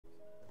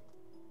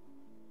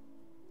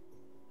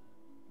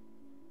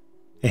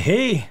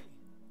Hey,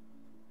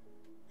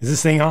 is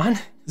this thing on?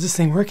 Is this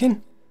thing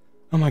working?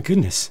 Oh my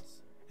goodness,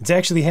 it's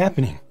actually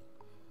happening.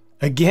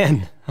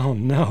 Again, oh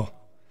no.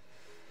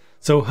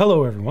 So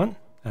hello everyone.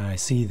 I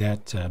see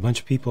that a bunch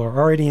of people are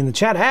already in the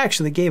chat. I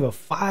actually gave a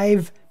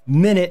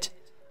 5-minute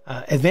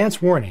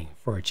advance warning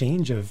for a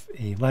change of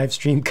a live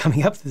stream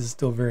coming up. This is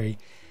still very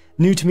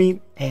new to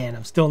me and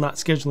I'm still not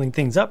scheduling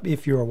things up.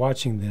 If you are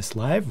watching this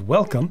live,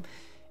 welcome.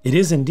 It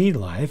is indeed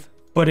live,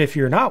 but if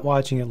you're not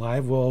watching it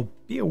live, well,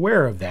 be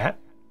aware of that.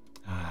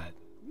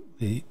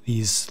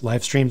 These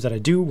live streams that I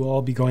do will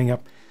all be going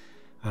up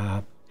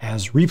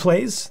as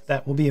replays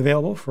that will be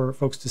available for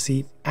folks to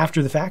see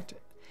after the fact.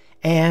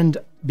 And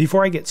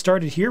before I get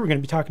started here, we're going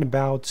to be talking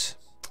about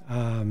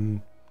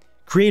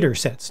creator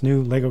sets,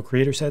 new Lego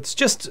creator sets,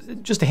 just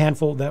a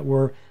handful that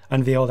were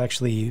unveiled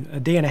actually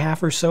a day and a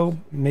half or so,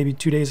 maybe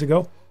 2 days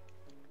ago.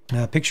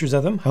 Pictures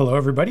of them. Hello,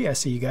 everybody. I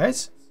see you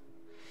guys.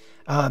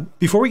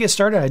 Before we get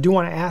started, I do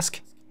want to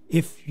ask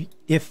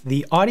if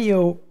the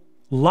audio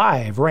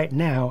live right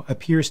now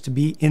appears to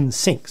be in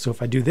sync. So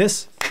if I do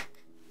this,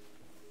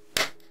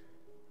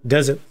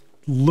 does it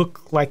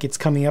look like it's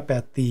coming up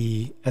at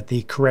the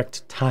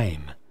correct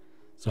time?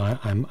 So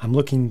I'm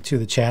looking to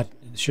the chat.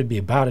 It should be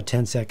about a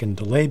 10-second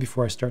delay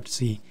before I start to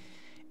see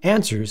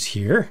answers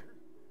here.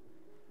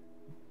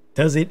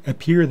 Does it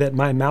appear that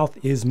my mouth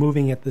is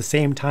moving at the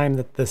same time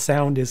that the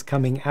sound is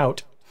coming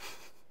out?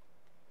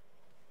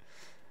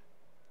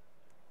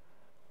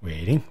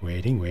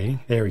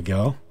 Waiting. There we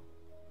go.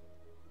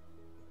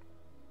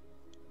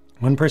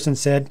 One person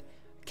said,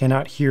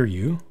 cannot hear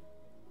you.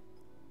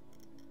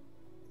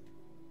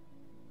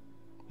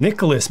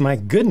 Nicholas, my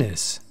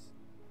goodness.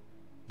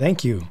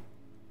 Thank you.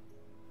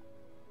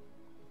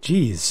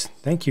 Geez,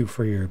 thank you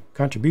for your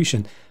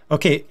contribution.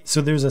 Okay,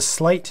 so there's a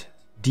slight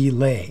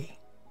delay.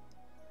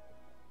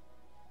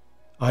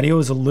 Audio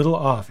is a little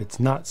off.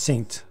 It's not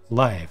synced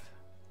live.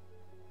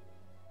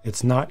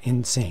 It's not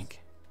in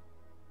sync.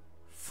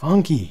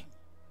 Funky.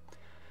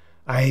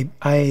 I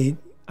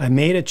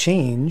made a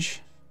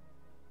change.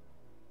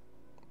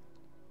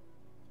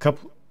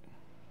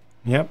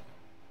 Yep.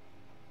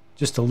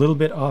 Just a little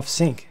bit off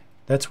sync.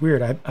 That's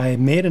weird. I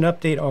made an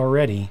update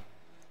already.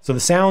 So the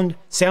sound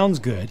sounds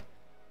good,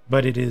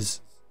 but it is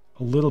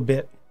a little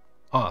bit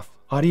off.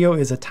 Audio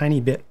is a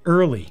tiny bit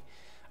early.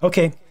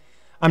 Okay.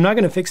 I'm not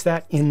going to fix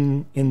that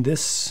in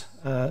this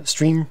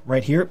stream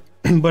right here,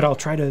 but I'll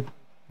try to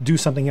do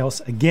something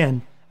else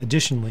again,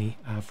 additionally,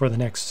 for the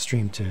next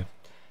stream to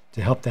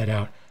help that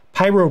out.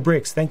 Pyro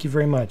Bricks, thank you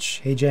very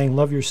much. Hey Jang,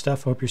 love your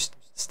stuff. Hope you're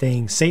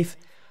staying safe.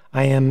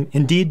 I am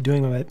indeed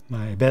doing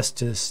my best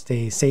to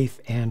stay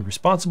safe and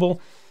responsible.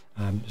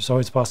 There's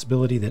always a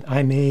possibility that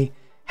I may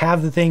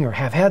have the thing or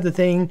have had the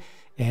thing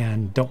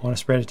and don't want to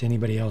spread it to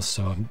anybody else.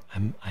 So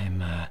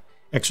I'm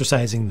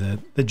exercising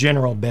the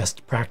general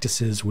best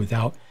practices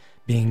without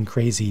being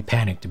crazy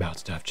panicked about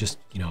stuff, just,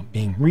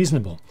 being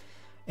reasonable.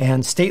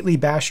 And Stately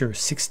Basher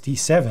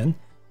 67,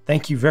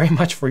 thank you very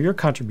much for your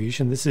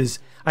contribution.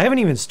 I haven't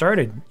even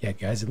started yet,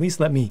 guys. At least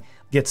let me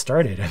get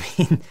started. I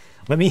mean,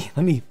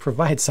 let me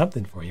provide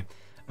something for you.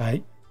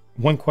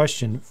 One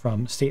question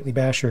from Stately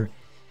Basher.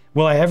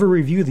 Will I ever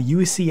review the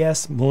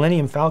UCS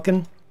Millennium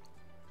Falcon?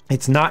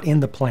 It's not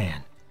in the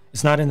plan.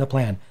 It's not in the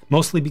plan.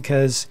 Mostly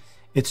because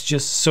it's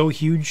just so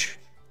huge.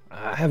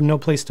 I have no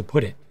place to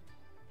put it.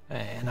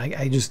 And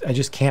I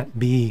just can't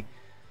be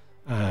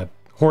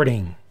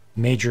hoarding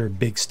major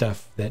big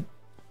stuff that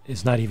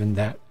is not even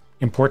that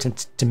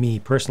important to me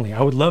personally.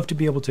 I would love to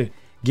be able to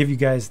give you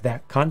guys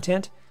that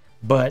content,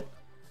 but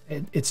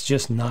it's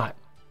just not.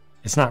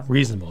 It's not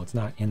reasonable. It's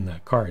not in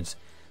the cards.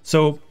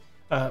 So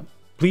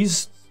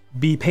please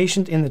be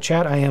patient in the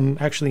chat. I am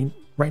actually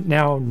right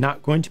now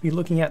not going to be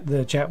looking at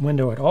the chat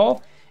window at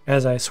all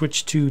as I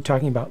switch to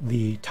talking about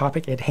the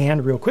topic at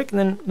hand real quick,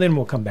 and then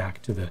we'll come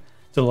back to the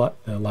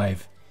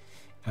live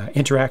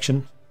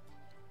interaction.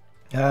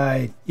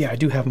 Yeah, I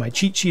do have my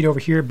cheat sheet over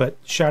here, but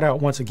shout out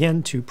once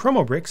again to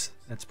PromoBricks.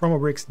 That's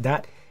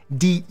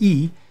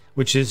promobricks.de,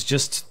 which is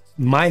just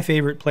my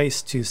favorite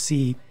place to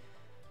see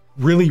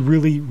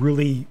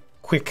really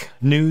quick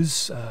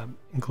news,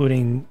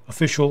 including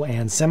official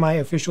and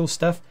semi-official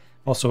stuff.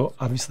 Also,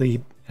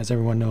 obviously, as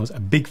everyone knows, a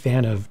big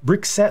fan of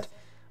Brickset.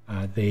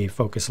 They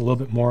focus a little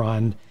bit more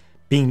on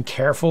being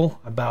careful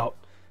about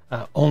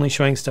only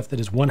showing stuff that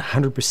is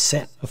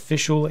 100%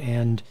 official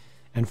and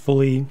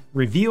fully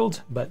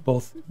revealed, but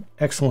both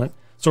excellent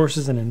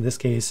sources. And in this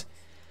case,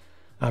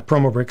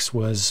 PromoBricks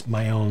was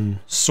my own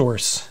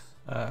source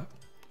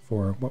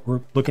for what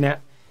we're looking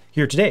at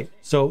here today.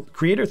 So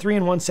Creator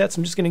 3-in-1 sets,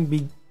 I'm just going to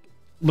be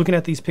looking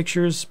at these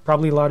pictures.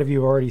 Probably a lot of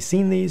you have already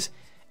seen these,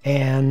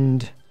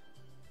 and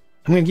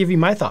I'm going to give you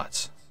my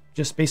thoughts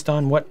just based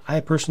on what I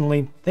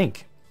personally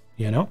think,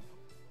 And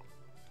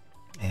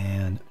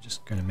I'm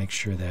just going to make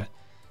sure that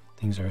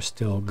things are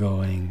still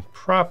going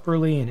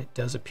properly, and it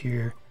does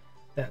appear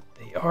that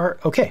they are.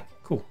 Okay,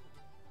 cool.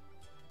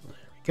 There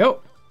we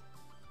go.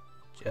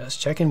 Just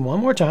checking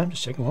one more time.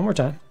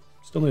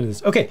 Still new to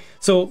this. Okay,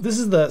 so this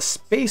is the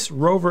Space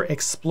Rover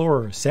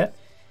Explorer set.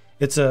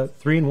 It's a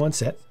 3-in-1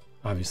 set.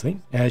 obviously,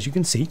 as you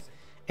can see.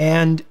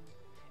 And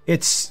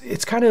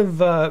it's kind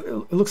of,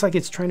 it looks like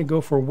it's trying to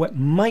go for what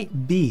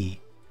might be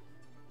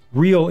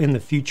real in the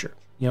future,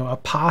 you know, a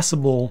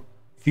possible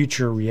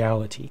future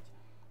reality.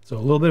 So a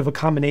little bit of a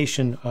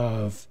combination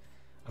of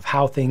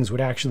how things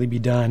would actually be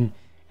done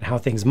and how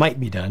things might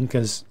be done,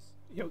 because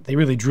you know, they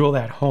really drill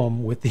that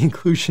home with the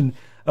inclusion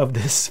of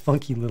this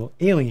funky little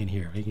alien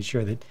here, making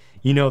sure that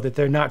you know that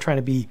they're not trying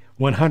to be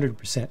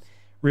 100%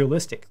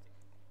 realistic.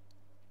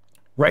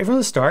 Right from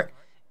the start,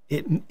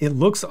 it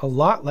looks a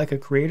lot like a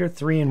Creator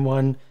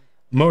 3-in-1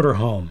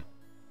 motorhome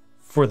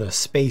for the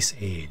space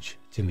age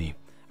to me.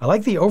 I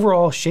like the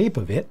overall shape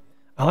of it.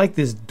 I like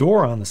this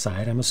door on the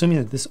side. I'm assuming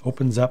that this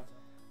opens up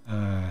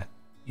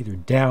either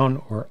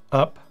down or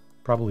up,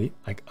 probably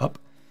like up,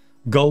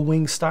 gull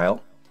wing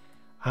style.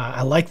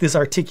 I like this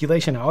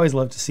articulation. I always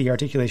love to see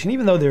articulation,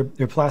 even though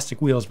they're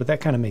plastic wheels, but that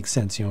kind of makes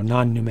sense. You know,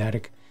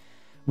 non-pneumatic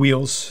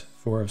wheels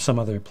for some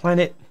other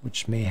planet,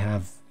 which may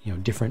have, you know,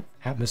 different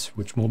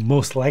which will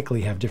most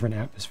likely have different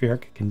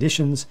atmospheric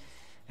conditions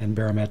and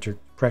barometric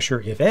pressure,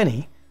 if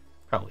any.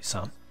 Probably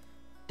some.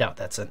 Doubt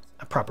that's a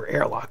proper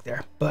airlock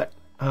there. But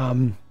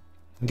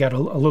we got a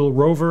little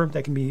rover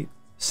that can be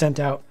sent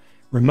out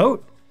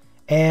remote.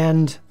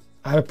 And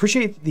I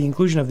appreciate the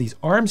inclusion of these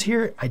arms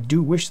here. I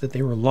do wish that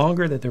they were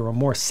longer, that there were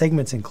more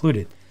segments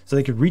included so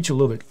they could reach a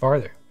little bit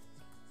farther.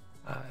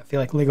 I feel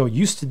like Lego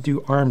used to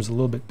do arms a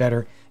little bit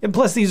better. And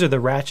plus these are the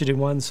ratcheted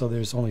ones, so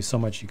there's only so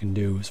much you can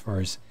do as far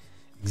as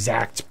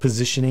exact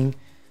positioning.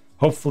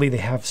 Hopefully they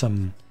have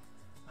some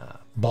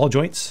ball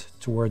joints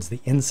towards the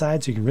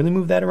inside so you can really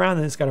move that around,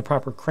 and it's got a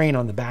proper crane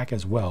on the back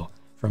as well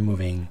for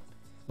moving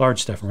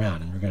large stuff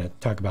around. And we're going to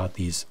talk about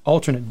these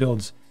alternate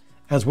builds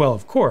as well,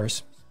 of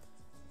course.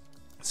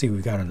 See what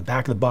we've got on the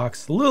back of the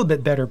box. A little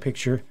bit better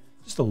picture,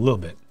 just a little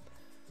bit.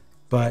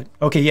 But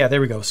okay, yeah, there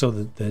we go. So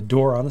the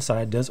door on the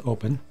side does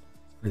open,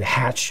 or the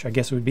hatch, I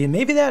guess it would be. And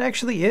maybe that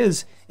actually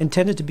is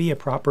intended to be a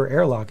proper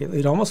airlock.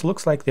 It almost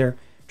looks like they're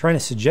trying to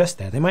suggest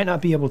that. They might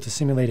not be able to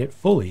simulate it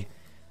fully,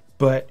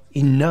 but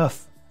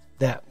enough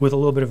that with a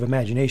little bit of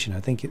imagination,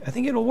 I think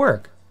it'll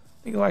work.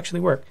 I think it'll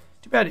actually work.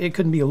 Too bad it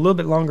couldn't be a little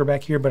bit longer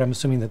back here, but I'm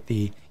assuming that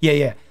the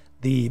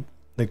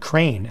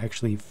crane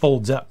actually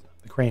folds up.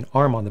 The crane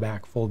arm on the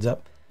back folds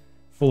up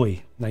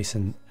fully, nice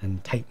and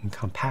tight and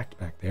compact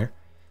back there.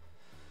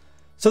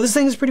 So this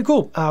thing is pretty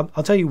cool.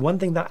 I'll tell you one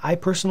thing that I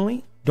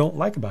personally don't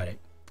like about it,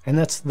 and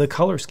that's the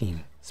color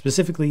scheme,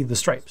 specifically the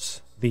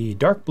stripes, the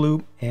dark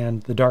blue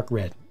and the dark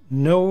red.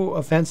 No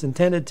offense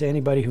intended to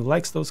anybody who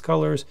likes those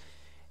colors,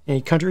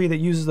 any country that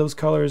uses those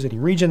colors, any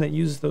region that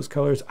uses those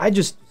colors. I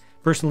just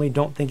personally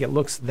don't think it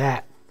looks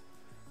that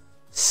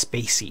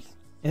spacey.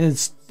 And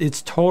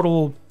it's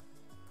total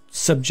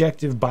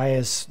subjective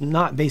bias,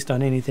 not based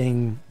on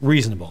anything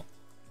reasonable.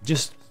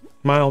 Just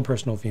my own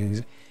personal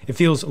feelings. It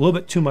feels a little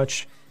bit too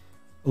much,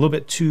 a little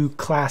bit too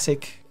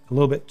classic, a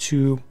little bit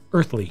too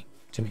earthly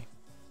to me.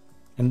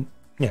 And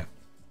yeah,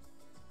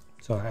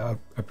 so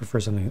I prefer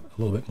something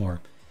a little bit more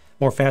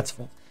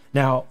fanciful.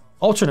 Now,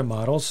 alternate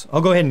models,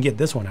 I'll go ahead and get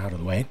this one out of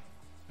the way.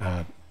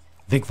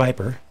 Vic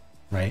Viper,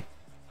 right?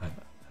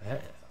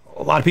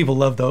 A lot of people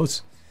love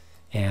those.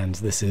 And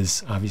this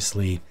is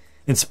obviously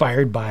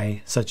inspired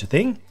by such a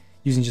thing,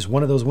 using just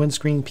one of those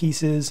windscreen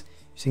pieces.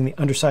 You're seeing the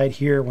underside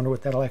here. I wonder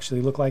what that'll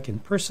actually look like in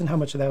person, how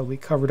much of that will be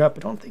covered up.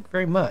 I don't think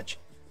very much.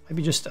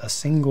 Maybe just a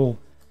single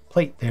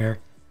plate there.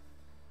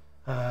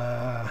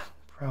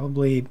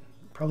 Probably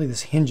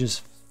this hinges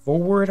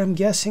forward, I'm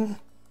guessing.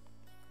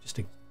 Just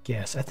a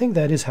guess. I think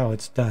that is how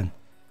it's done.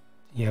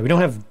 Yeah, we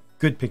don't have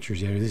good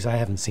pictures yet. At least I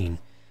haven't seen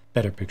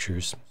better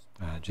pictures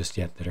just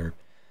yet that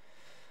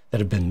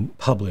have been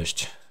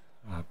published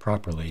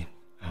properly.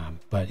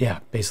 But yeah,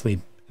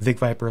 basically Vic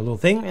Viper, a little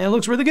thing, and it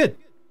looks really good.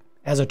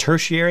 As a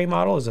tertiary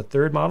model, as a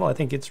third model, I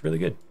think it's really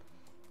good.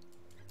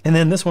 And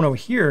then this one over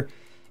here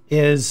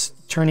is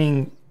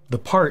turning the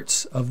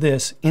parts of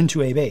this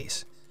into a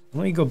base.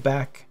 Let me go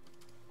back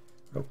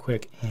real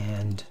quick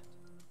and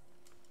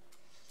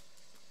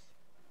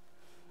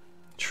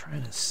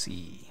trying to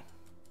see.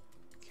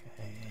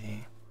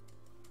 Okay,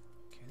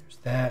 there's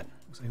that.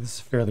 Looks like this is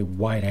a fairly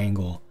wide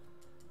angle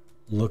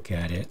look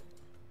at it.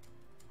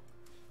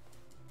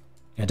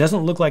 It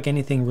doesn't look like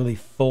anything really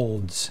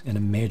folds in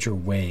a major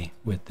way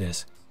with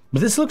this,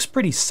 but this looks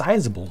pretty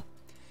sizable.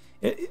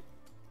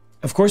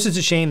 Of course, it's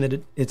a shame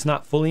that it's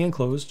not fully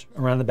enclosed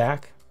around the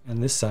back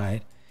and this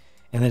side,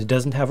 and that it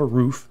doesn't have a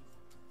roof,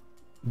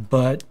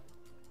 but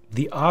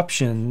the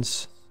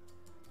options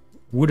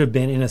would have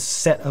been in a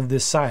set of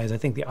this size. I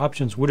think the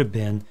options would have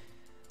been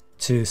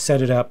to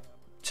set it up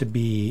to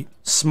be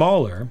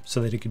smaller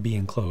so that it could be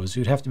enclosed.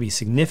 It would have to be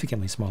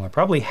significantly smaller,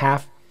 probably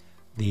half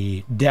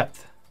the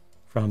depth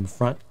from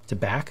front to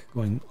back,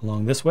 going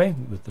along this way,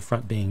 with the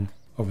front being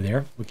over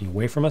there, looking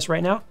away from us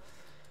right now.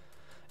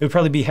 It would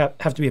probably have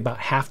to be about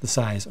half the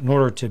size in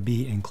order to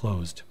be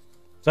enclosed.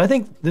 So I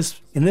think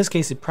in this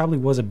case, it probably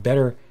was a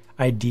better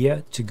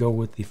idea to go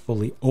with the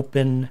fully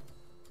open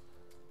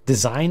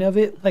design of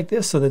it like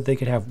this, so that they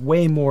could have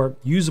way more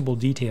usable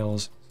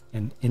details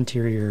and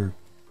interior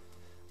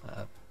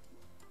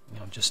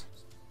just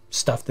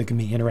stuff that can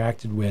be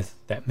interacted with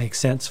that makes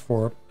sense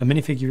for a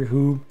minifigure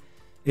who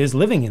is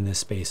living in this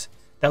space.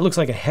 That looks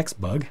like a hex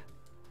bug,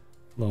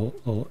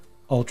 little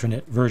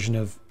alternate version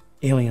of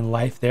alien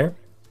life there. And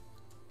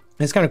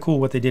it's kind of cool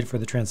what they did for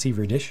the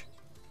transceiver dish,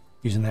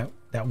 using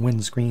that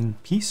windscreen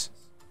piece.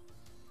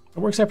 It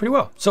works out pretty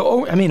well.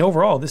 So, I mean,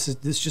 overall, this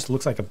just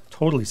looks like a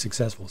totally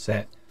successful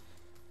set.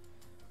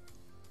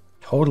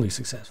 Totally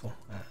successful.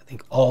 I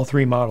think all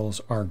 3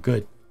 models are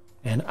good.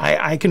 And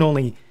I can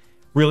only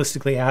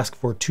realistically ask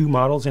for 2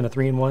 models in a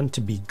 3-in-1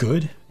 to be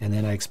good. And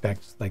then I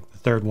expect like the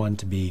third one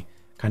to be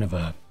kind of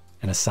an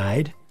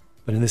aside.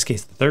 But in this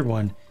case, the third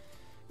one,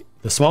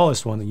 the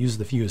smallest one that uses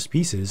the fewest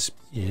pieces,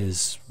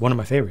 is one of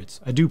my favorites.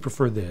 I do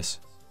prefer this,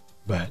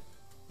 but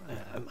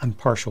I'm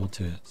partial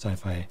to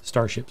sci-fi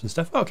starships and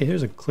stuff. Okay,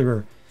 here's a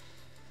clearer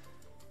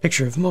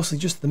picture of mostly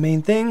just the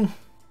main thing.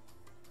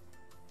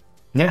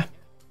 Yeah,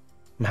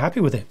 I'm happy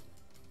with it.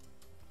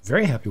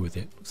 Very happy with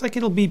it. Looks like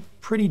it'll be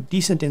pretty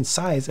decent in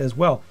size as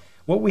well.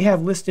 What we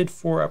have listed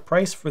for a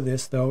price for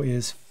this, though,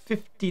 is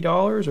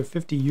 $50 or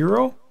 50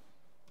 euro.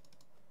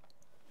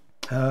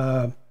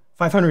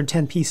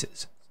 510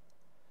 pieces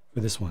for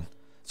this one.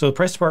 So the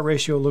price to part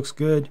ratio looks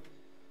good.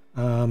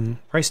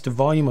 Price to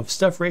volume of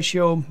stuff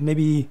ratio,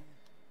 maybe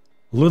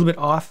a little bit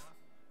off.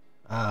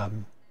 I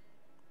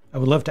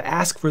would love to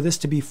ask for this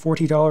to be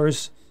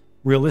 $40.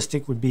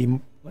 Realistic would be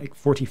like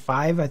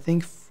 45, I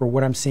think, for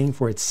what I'm seeing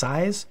for its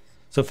size.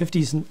 So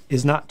 50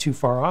 is not too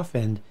far off,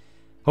 and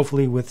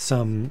hopefully with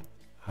some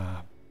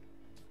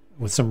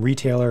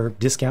retailer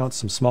discounts,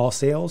 some small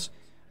sales,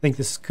 I think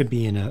this could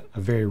be in a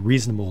very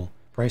reasonable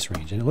price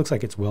range, and it looks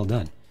like it's well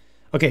done.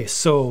 Okay,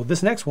 so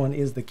this next one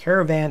is the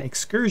Caravan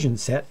Excursion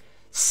set.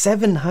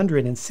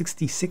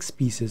 766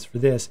 pieces for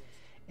this,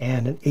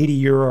 and an 80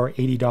 euro or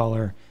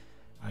 $80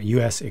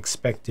 US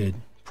expected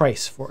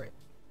price for it.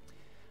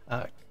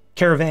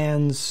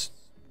 Caravans,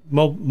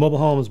 mobile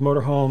homes,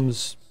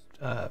 motorhomes,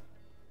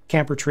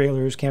 camper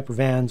trailers, camper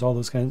vans, all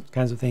those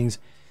kinds of things,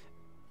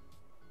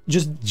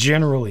 just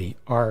generally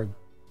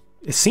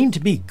seem to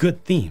be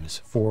good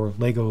themes for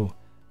Lego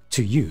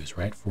to use,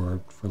 right?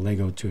 For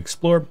Lego to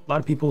explore. A lot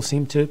of people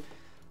seem to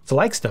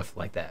like stuff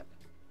like that.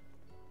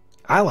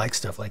 I like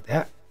stuff like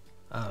that,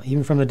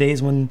 even from the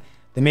days when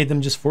they made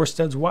them just 4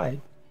 studs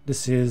wide.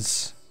 This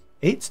is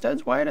 8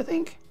 studs wide, I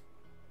think,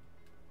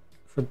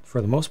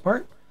 for the most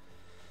part.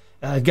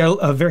 Got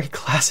a very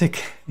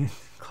classic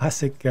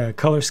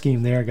color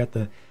scheme there. I got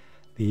the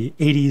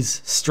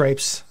 80s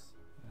stripes.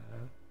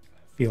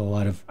 Feel a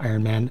lot of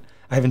Iron Man.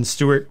 Ivan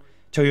Stewart,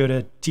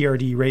 Toyota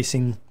TRD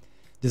Racing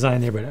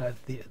design there, but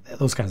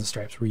those kinds of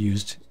stripes were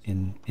used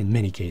in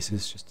many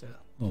cases. Just a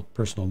little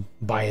personal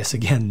bias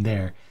again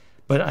there.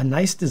 But a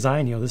nice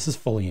design. This is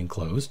fully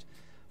enclosed.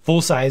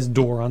 Full-size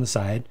door on the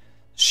side.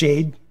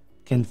 Shade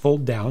can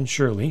fold down,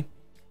 surely.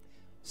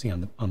 See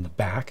on the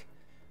back.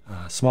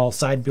 Small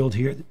side build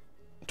here.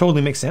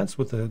 Totally makes sense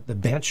with the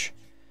bench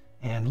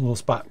and a little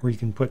spot where you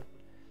can put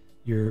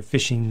your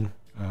fishing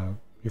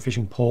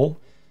pole.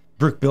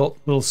 Brick built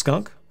little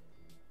skunk.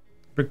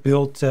 Brick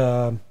built,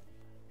 assuming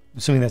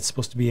that's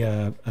supposed to be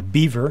a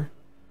beaver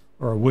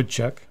or a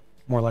woodchuck,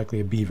 more likely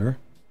a beaver.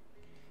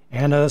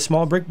 And a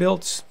small brick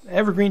built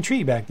evergreen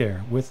tree back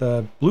there with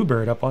a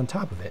bluebird up on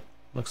top of it,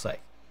 looks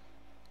like.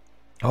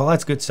 Oh,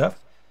 that's good stuff.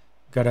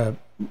 Got a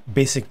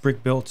basic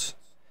brick built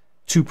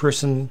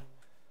 2-person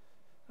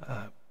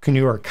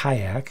canoe or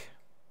kayak.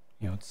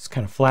 It's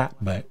kind of flat,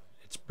 but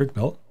it's brick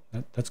built.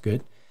 That's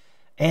good.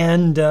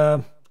 And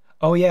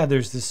oh yeah,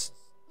 there's this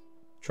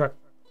truck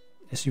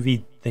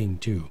SUV thing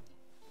too.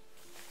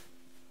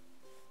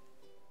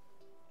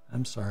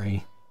 I'm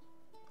sorry,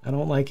 I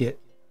don't like it.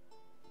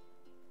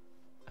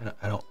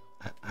 I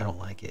don't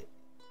like it.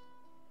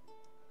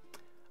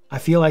 I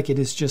feel like it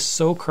is just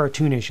so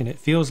cartoonish, and it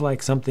feels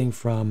like something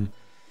from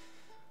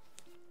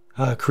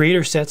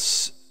creator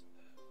sets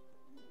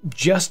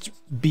just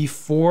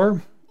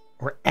before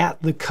or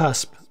at the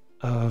cusp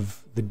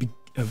of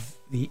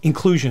the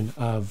inclusion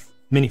of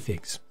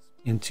minifigs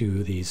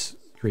into these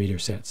creator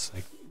sets.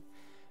 Like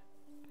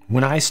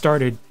when I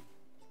started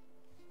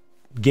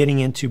getting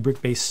into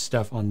brick-based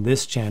stuff on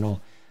this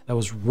channel, that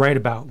was right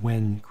about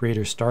when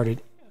creators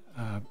started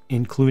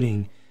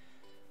including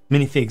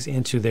minifigs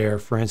into their,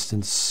 for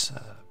instance,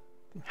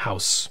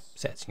 house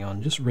sets,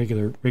 and just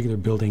regular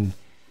building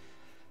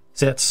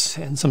sets.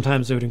 And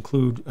sometimes they would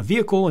include a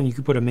vehicle, and you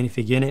could put a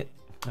minifig in it,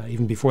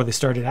 even before they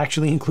started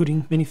actually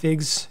including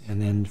minifigs, and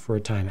then for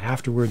a time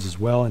afterwards as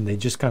well. And they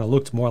just kind of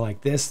looked more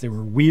like this. They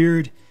were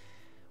weird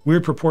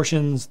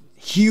proportions,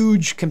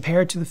 huge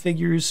compared to the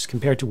figures,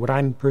 compared to what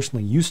I'm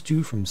personally used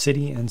to from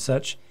City and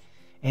such.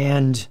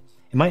 And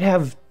it might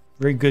have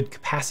very good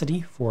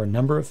capacity for a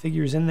number of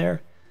figures in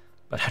there,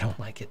 but I don't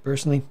like it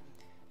personally.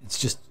 It's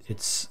just,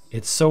 it's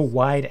so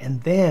wide.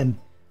 And then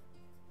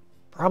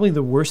probably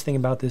the worst thing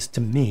about this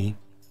to me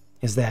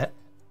is that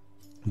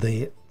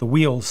the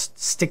wheels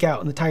stick out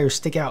and the tires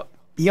stick out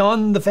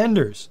beyond the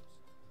fenders.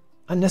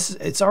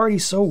 It's already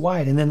so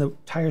wide, and then the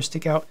tires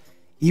stick out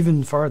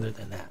even farther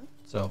than that.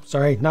 So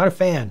sorry, not a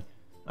fan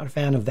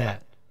of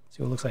that.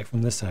 See what it looks like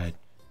from this side.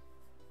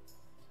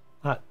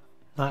 Not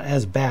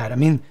as bad. I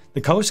mean,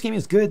 the color scheme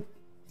is good.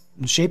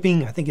 The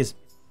shaping, I think, is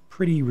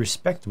pretty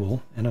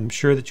respectable, and I'm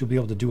sure that you'll be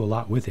able to do a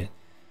lot with it.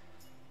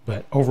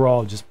 But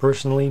overall, just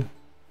personally,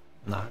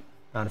 not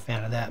a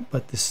fan of that.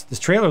 But this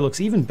trailer looks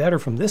even better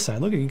from this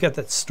side. Look, you got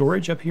that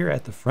storage up here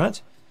at the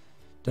front.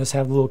 Does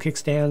have the little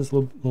kickstands, a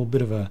little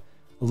bit of a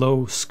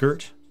low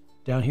skirt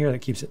down here that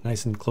keeps it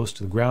nice and close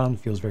to the ground.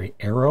 Feels very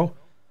aero.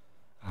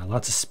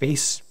 Lots of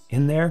space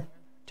in there.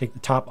 Take the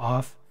top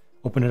off,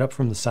 open it up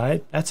from the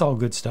side. That's all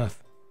good stuff.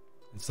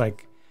 It's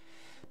like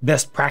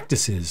best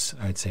practices,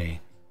 I'd say.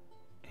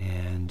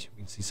 And you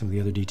can see some of the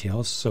other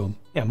details. So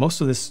yeah,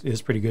 most of this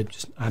is pretty good.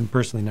 Just I'm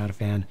personally not a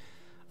fan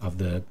of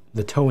the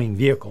towing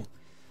vehicle.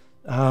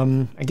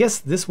 I guess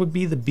this would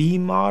be the B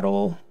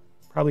model.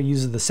 Probably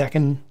uses the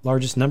second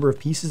largest number of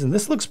pieces, and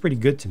this looks pretty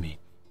good to me.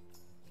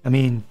 I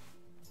mean,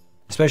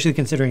 especially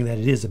considering that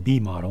it is a B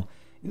model.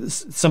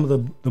 Some of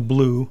the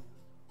blue,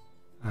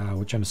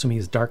 which I'm assuming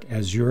is dark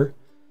azure,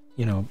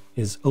 you know,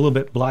 is a little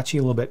bit blotchy,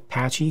 a little bit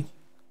patchy.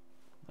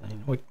 I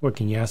mean, what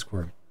can you ask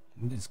for?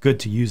 It's good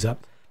to use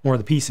up more of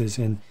the pieces,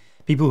 and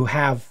people who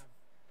have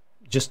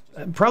just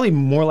probably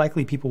more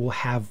likely people will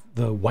have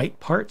the white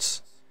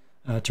parts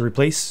to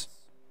replace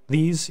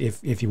these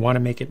if you want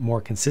to make it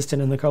more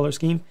consistent in the color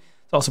scheme.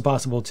 It's also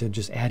possible to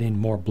just add in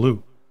more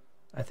blue.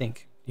 I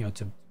think, you know,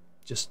 to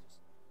just,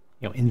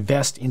 you know,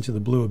 invest into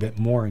the blue a bit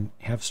more and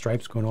have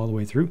stripes going all the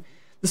way through.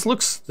 This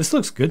looks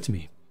good to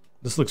me.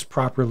 This looks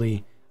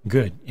properly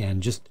good,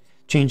 and just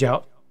change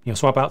out, you know,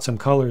 swap out some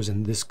colors,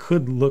 and this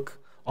could look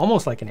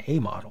almost like an A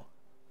model.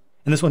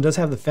 And this one does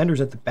have the fenders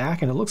at the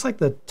back, and it looks like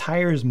the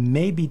tires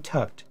may be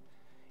tucked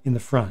in the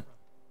front,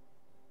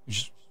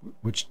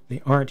 which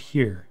they aren't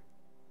here.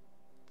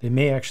 They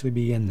may actually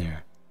be in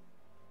there.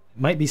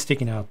 It might be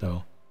sticking out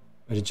though,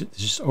 but it's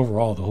just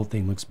overall the whole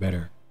thing looks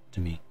better to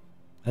me.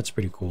 That's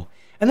pretty cool.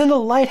 And then the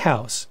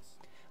lighthouse.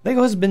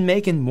 Lego has been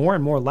making more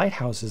and more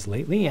lighthouses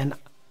lately, and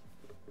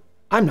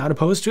I'm not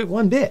opposed to it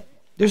one bit.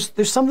 There's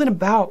something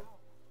about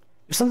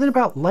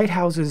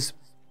lighthouses,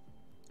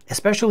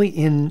 especially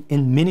in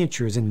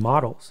miniatures and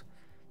models,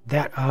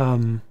 that I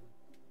don't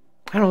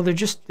know, they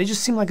just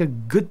seem like a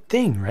good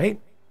thing, right?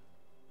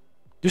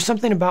 There's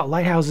something about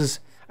lighthouses,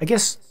 I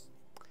guess.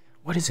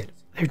 What is it?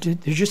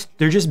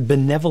 They're just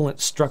benevolent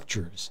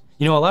structures.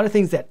 You know, a lot of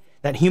things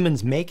that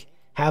humans make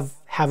have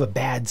a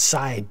bad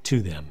side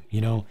to them.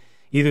 You know,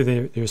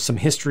 either there's some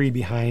history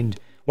behind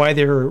why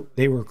they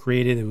were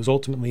created. It was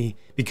ultimately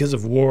because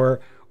of war,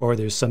 or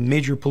there's some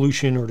major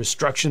pollution or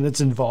destruction that's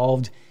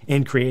involved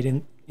in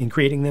creating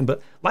them.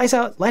 But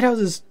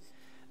lighthouses,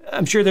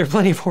 I'm sure there are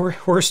plenty of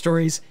horror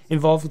stories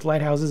involved with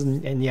lighthouses,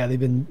 and yeah, they've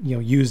been, you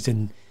know, used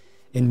in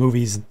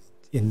movies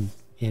in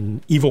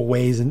evil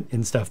ways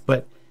and stuff.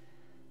 But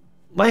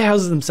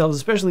lighthouses themselves,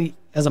 especially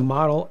as a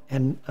model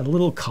and a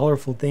little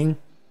colorful thing,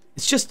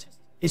 it's just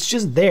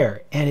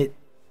there, and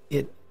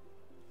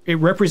it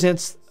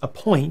represents a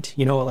point,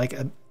 you know, like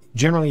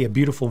generally a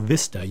beautiful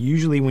vista.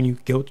 Usually when you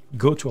go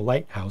to a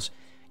lighthouse,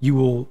 you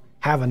will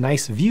have a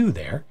nice view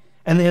there,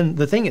 and then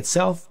the thing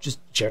itself just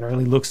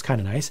generally looks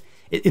kind of nice.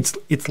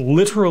 It's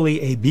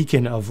literally a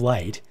beacon of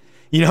light.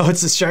 You know,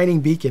 it's a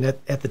shining beacon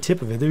at the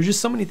tip of it. There's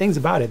just so many things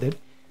about it that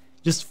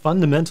just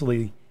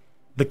fundamentally,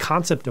 the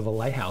concept of a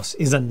lighthouse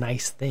is a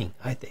nice thing,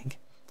 I think.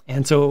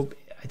 And so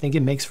I think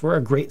it makes for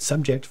a great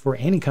subject for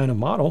any kind of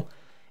model.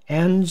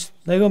 And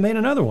Lego made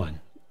another one.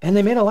 And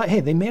they made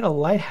a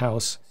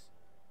lighthouse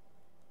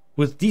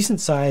with decent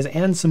size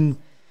and some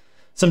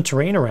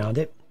terrain around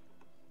it,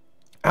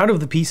 out of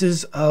the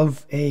pieces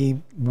of a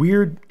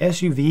weird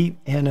SUV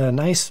and a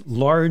nice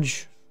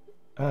large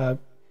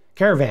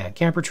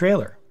camper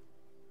trailer.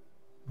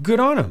 Good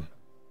on them.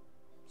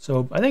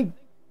 So I think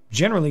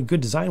generally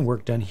good design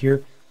work done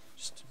here.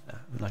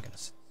 I'm not going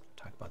to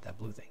talk about that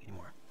blue thing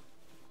anymore.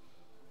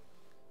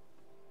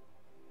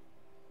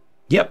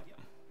 Yep,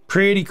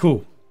 pretty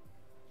cool.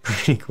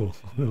 Pretty cool.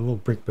 The little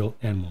brick-built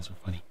animals are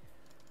funny.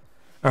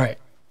 All right,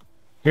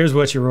 here's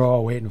what you were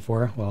all waiting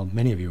for. Well,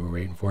 many of you were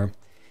waiting for.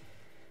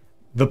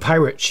 The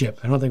pirate ship.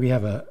 I don't think we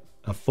have a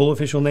full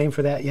official name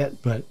for that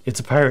yet, but it's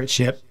a pirate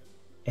ship,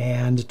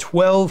 and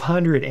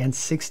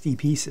 1,260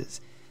 pieces.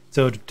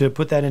 So to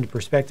put that into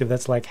perspective,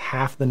 that's like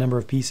half the number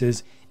of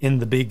pieces in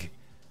the big...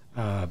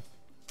 the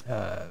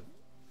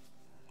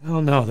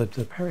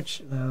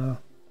pirate...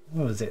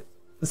 what was it?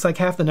 It's like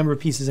half the number of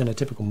pieces in a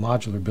typical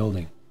modular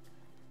building.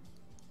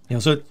 You know,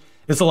 so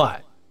it's a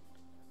lot.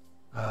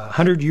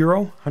 €100,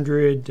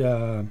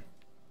 100...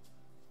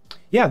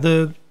 yeah,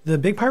 the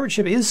big pirate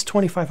ship is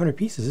 2,500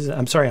 pieces.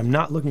 I'm sorry, I'm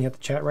not looking at the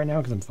chat right now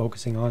because I'm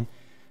focusing on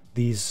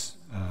these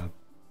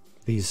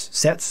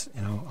sets,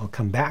 and I'll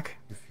come back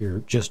if you're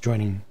just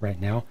joining right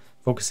now,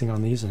 focusing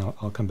on these, and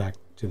I'll come back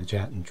to the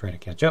chat and try to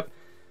catch up.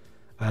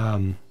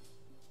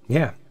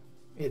 Yeah,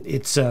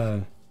 it's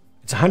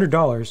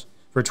 $100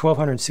 for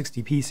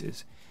 1,260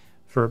 pieces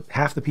for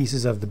half the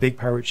pieces of the big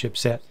pirate ship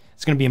set.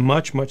 It's going to be a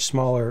much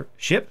smaller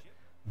ship,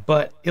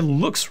 but it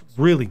looks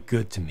really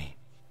good to me.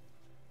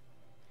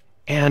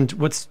 And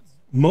what's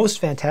most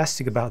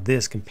fantastic about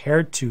this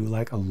compared to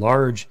like a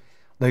large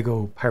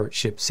Lego pirate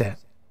ship set,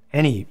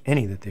 any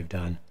that they've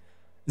done,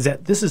 is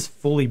that this is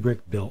fully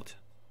brick built.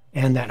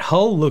 And that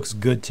hull looks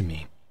good to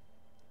me.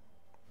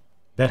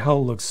 That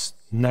hull looks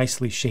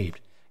nicely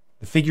shaped.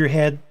 The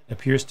figurehead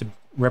appears to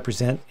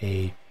represent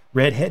a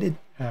red-headed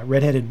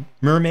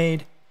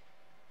mermaid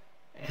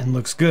and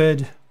looks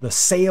good. The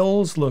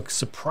sails look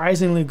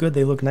surprisingly good.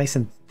 They look nice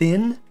and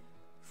thin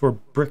for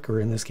brick, or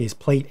in this case,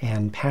 plate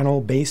and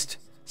panel-based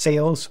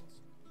sails.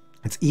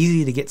 It's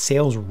easy to get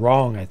sails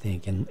wrong, I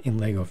think, in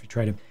Lego if you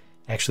try to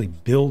actually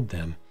build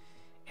them.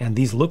 And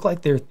these look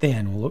like they're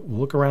thin. We'll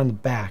look around the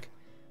back,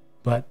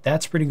 but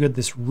that's pretty good.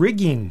 This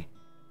rigging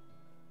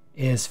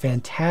is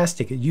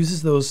fantastic. It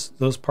uses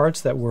those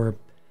parts that were,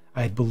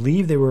 I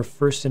believe they were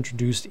first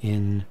introduced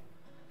in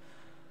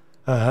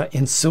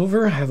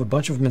silver. I have a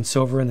bunch of them in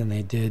silver, and then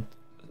they did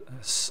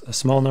a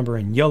small number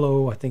in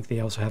yellow. I think they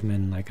also have them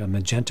in like a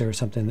magenta or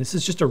something. This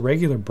is just a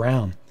regular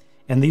brown,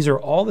 and these are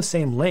all the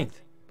same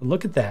length. But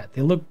look at that.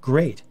 They look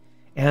great.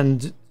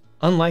 And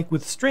unlike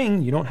with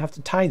string, you don't have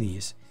to tie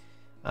these.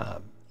 I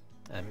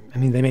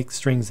mean, they make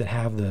strings that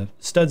have the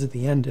studs at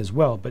the end as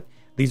well, but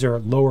these are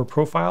lower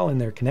profile in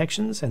their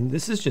connections, and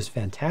this is just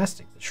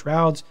fantastic. The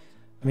shrouds,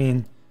 I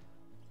mean,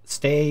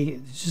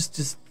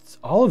 just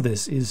all of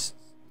this is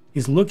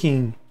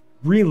looking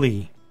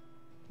really,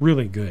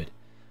 really good.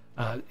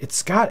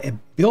 It's got a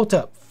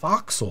built-up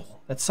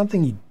foxhole. That's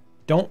something you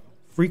don't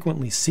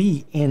frequently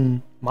see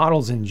in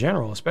models in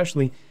general,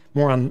 especially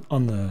more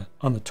on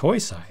the toy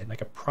side,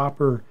 like a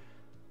proper,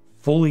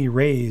 fully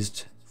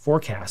raised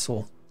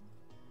forecastle.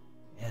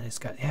 And it's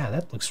got, yeah,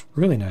 that looks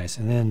really nice.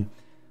 And then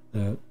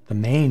the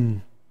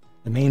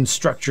main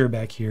structure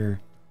back here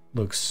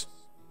looks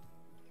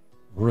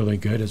really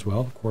good as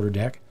well. Quarter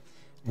deck.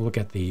 We'll look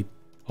at the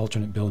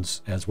alternate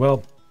builds as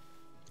well.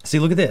 See,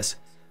 look at this.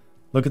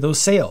 Look at those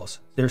sails.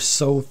 They're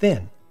so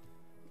thin.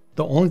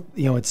 The only,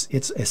 it's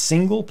a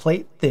single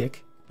plate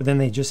thick, but then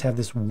they just have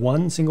this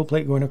one single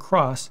plate going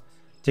across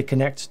to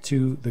connect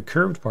to the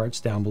curved parts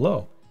down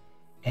below.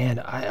 And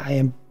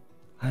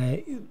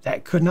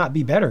that could not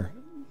be better.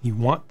 You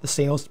want the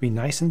sails to be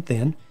nice and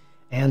thin,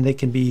 and they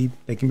can be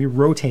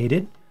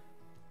rotated.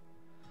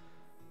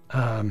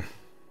 Yeah,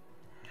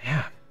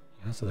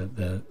 so that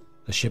the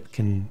ship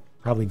can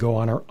probably go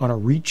on a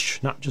reach,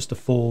 not just a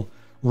full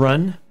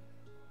run.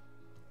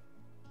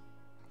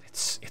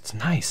 It's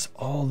nice.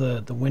 All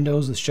the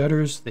windows, the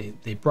shutters,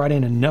 they brought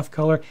in enough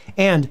color,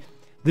 and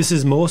this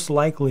is most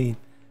likely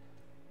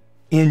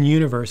in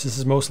universe. This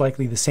is most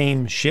likely the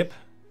same ship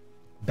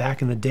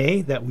back in the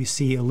day that we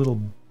see a little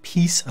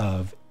piece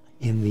of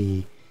in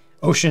the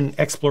ocean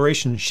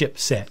exploration ship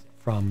set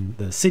from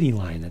the City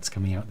line that's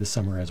coming out this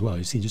summer as well.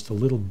 You see just a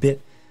little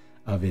bit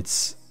of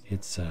its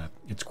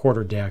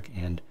quarter deck,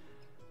 and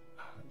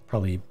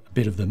probably a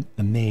bit of the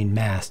main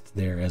mast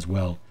there as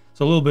well.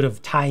 So a little bit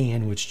of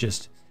tie-in, which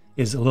just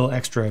is a little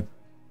extra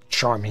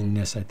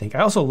charmingness, I think. I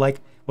also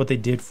like what they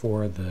did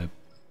for the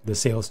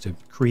sails to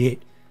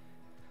create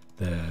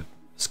the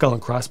skull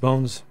and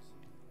crossbones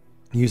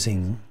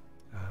using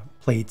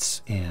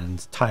plates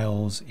and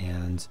tiles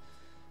and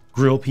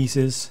grill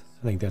pieces.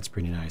 I think that's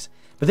pretty nice.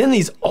 But then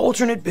these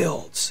alternate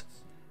builds,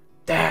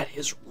 that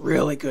is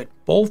really good.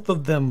 Both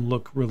of them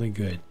look really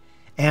good.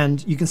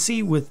 And you can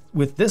see with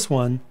this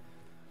one,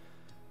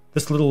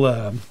 this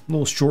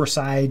little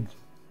shoreside,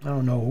 I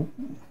don't know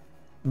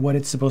what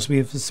it's supposed to be,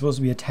 if it's supposed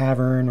to be a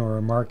tavern or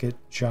a market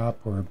shop,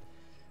 or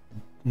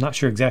I'm not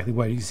sure exactly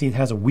what. You can see it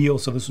has a wheel,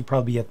 so this would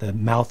probably be at the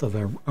mouth of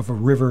a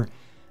river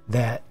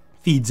that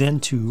feeds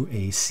into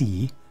a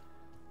sea,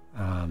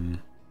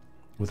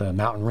 with a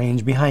mountain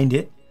range behind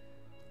it.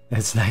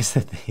 It's nice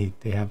that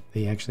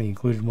they actually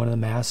included one of the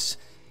masts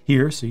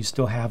here, so you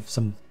still have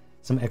some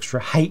extra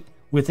height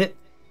with it.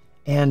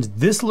 And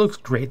this looks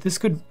great. This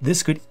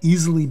could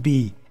easily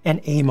be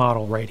an A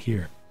model right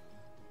here.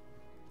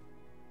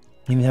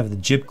 Even have the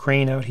jib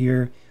crane out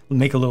here. We'll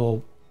make a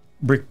little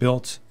brick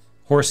built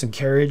horse and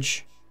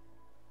carriage,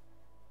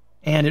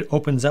 and it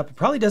opens up. It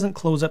probably doesn't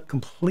close up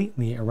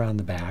completely around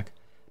the back,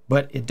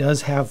 but it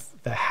does have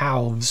the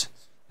halves.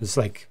 It's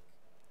like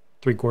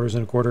 3/4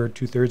 and a quarter,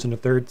 2/3 and a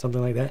third,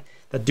 something like that,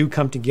 that do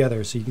come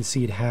together. So you can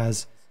see it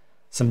has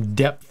some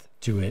depth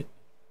to it.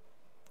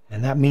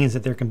 And that means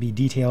that there can be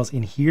details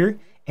in here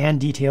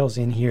and details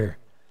in here.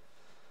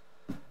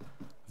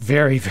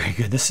 Very, very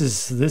good. This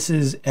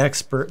is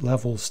expert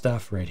level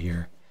stuff right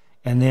here.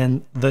 And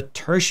then the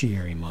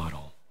tertiary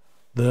model,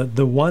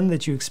 the one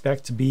that you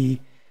expect to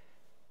be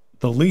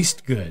the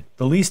least good,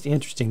 the least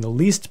interesting, the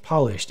least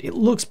polished. It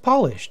looks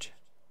polished.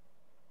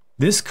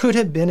 This could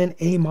have been an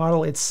A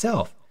model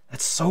itself.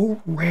 That's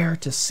so rare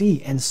to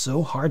see and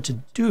so hard to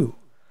do.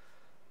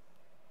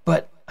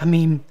 But, I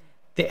mean,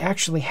 they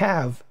actually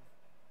have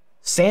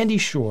sandy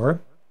shore,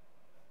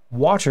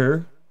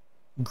 water,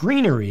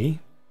 greenery,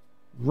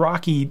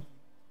 rocky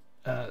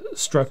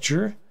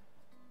structure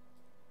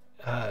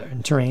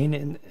and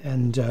terrain,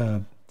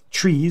 and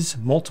trees,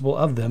 multiple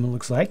of them, it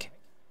looks like.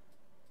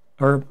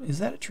 Or is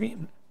that a tree?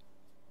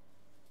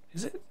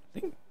 Is it?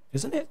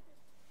 Isn't it?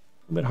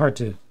 a bit hard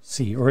to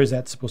see. Or is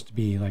that supposed to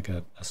be like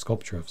a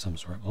sculpture of some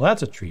sort? Well,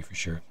 that's a tree for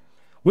sure,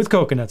 with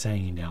coconuts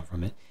hanging down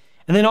from it.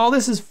 And then all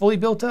this is fully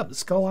built up,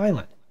 Skull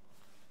Island.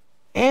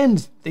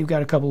 And they've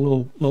got a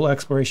couple little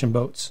exploration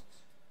boats,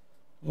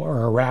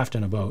 or a raft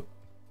and a boat.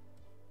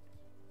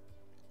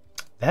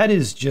 That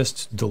is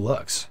just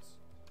deluxe.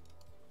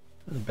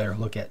 A better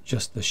look at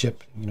just the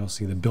ship,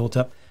 see the built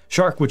up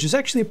shark, which is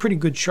actually a pretty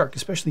good shark,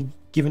 especially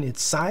given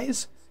its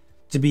size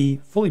to be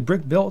fully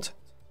brick built.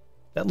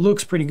 That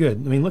looks pretty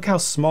good. I mean, look how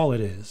small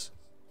it is.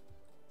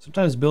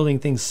 Sometimes building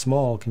things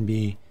small can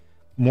be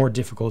more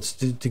difficult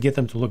to get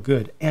them to look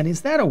good. And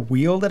is that a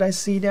wheel that I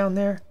see down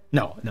there?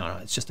 No,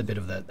 it's just a bit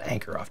of the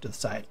anchor off to the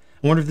side.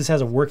 I wonder if this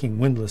has a working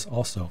windlass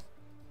also.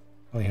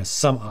 Probably has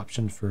some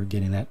option for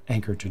getting that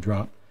anchor to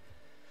drop.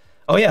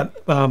 Oh yeah,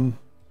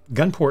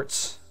 gun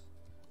ports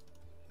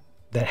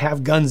that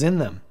have guns in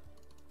them.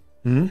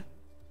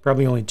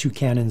 Probably only 2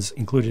 cannons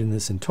included in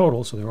this in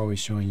total, so they're always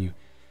showing you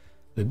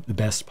the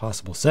best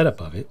possible setup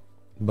of it.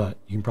 But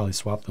you can probably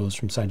swap those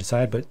from side to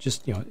side, but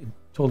just, it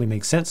totally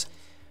makes sense.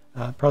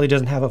 Probably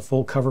doesn't have a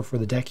full cover for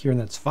the deck here, and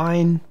that's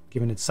fine,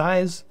 given its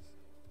size.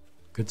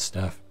 Good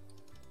stuff.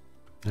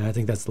 And I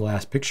think that's the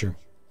last picture.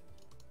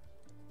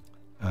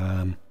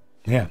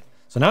 Yeah,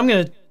 so now I'm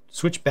going to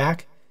switch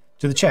back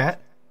to the chat.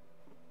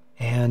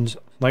 And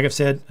like I've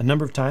said a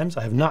number of times,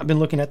 I have not been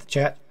looking at the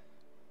chat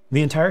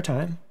the entire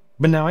time,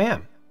 but now I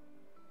am.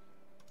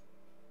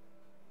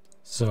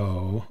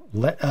 So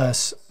let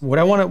us, what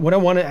I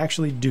want to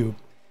actually do,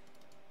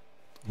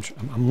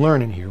 I'm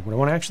learning here. What I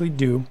want to actually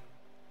do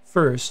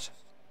first,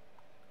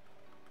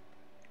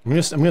 I'm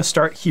going to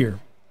start here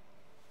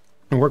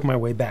and work my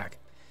way back.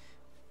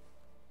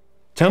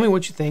 Tell me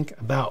what you think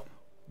about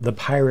the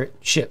pirate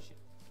ship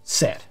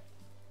set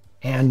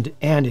and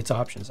its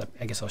options.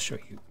 I guess I'll show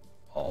you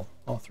all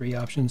 3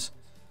 options.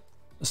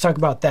 Let's talk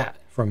about that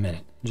for a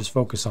minute. Just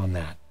focus on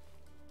that.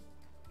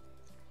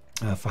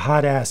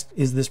 Fahad asked,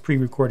 is this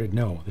pre-recorded?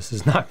 No, this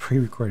is not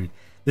pre-recorded.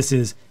 This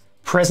is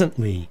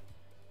presently,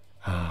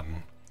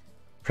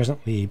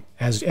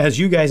 as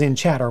you guys in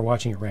chat are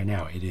watching it right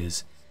now, it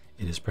is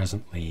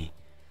presently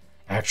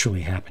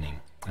actually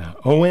happening.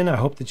 Owen, I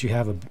hope that you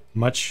have a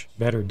much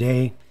better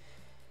day.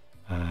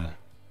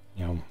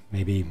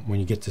 Maybe when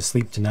you get to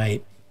sleep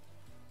tonight,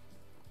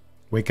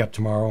 wake up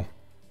tomorrow,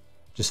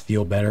 just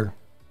feel better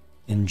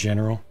in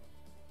general.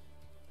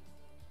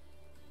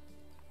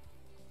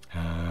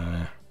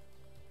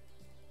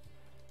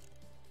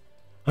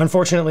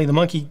 Unfortunately, the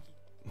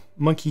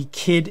monkey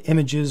kid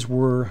images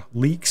were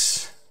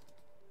leaks.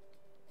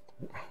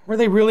 Were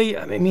they really?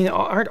 I mean,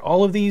 aren't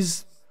all of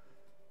these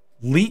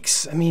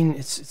leaks? I mean,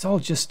 it's all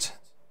just,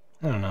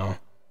 I don't know.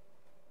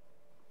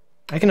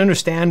 I can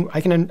understand.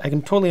 I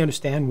can totally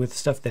understand with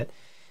stuff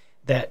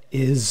that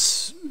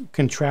is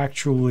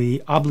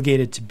contractually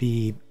obligated to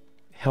be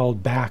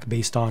held back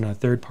based on a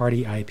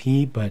third-party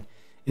IP. But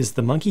is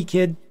the Monkey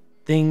Kid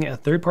thing a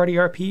third-party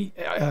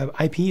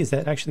IP? Is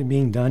that actually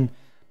being done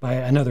by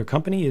another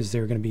company? Is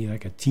there going to be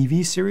like a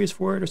TV series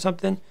for it or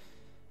something?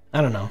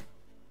 I don't know.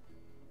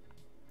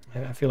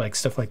 I feel like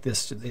stuff like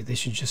this, they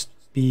should just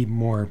be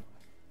more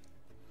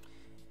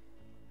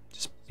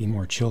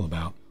chill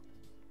about.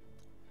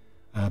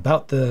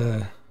 About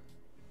the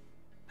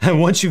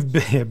once you've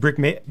Brick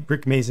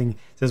Mazing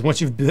says,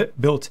 once you've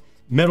built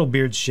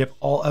Metalbeard's ship,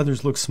 all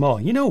others look small.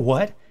 You know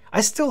what?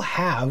 I still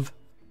have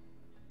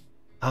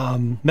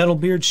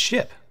Metalbeard's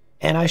ship,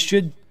 and I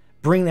should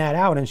bring that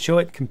out and show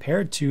it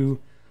compared to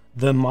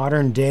the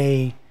modern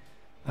day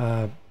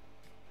that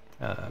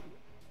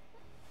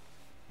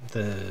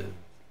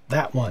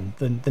one,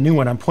 the new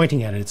one. I'm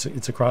pointing at it.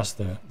 It's across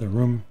the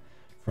room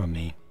from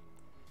me.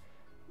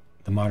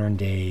 The modern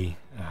day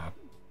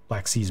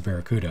Black Seas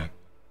Barracuda.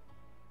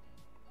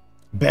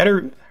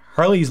 Better,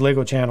 Harley's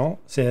Lego channel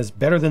says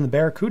better than the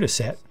Barracuda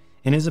set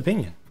in his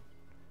opinion.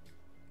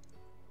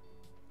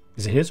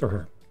 Is it his or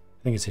her?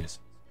 I think it's his.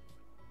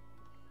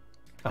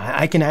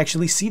 I can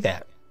actually see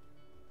that.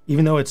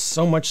 Even though it's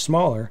so much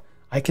smaller,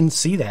 I can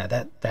see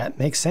that. That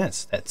makes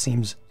sense. That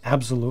seems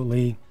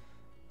absolutely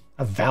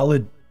a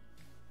valid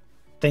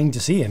thing to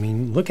see. I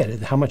mean, look at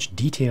it, how much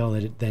detail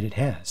that it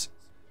has.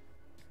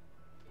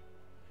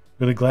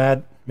 Really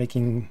glad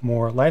making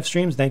more live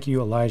streams. Thank you,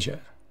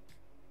 Elijah.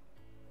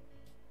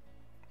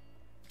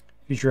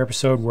 Future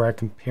episode where I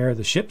compare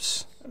the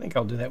ships. I think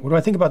I'll do that. What do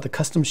I think about the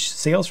custom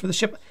sails for the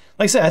ship?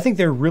 Like I said, I think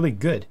they're really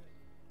good.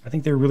 I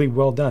think they're really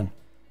well done.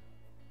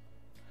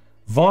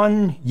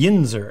 Von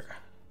Yinzer.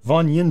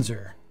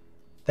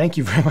 Thank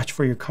you very much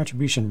for your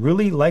contribution.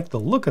 Really like the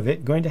look of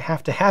it. Going to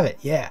have it.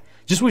 Yeah.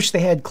 Just wish they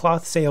had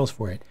cloth sails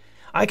for it.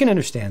 I can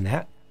understand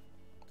that.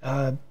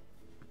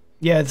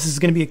 Yeah, this is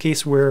going to be a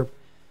case where,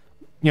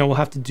 we'll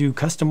have to do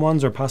custom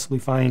ones or possibly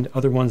find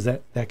other ones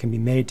that can be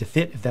made to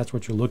fit if that's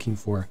what you're looking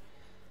for.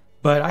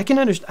 But I can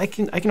I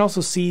can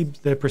also see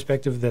the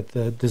perspective that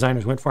the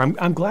designers went for.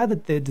 I'm glad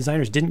that the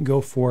designers didn't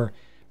go for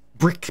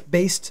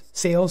brick-based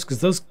sails, because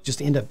those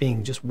just end up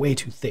being just way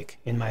too thick,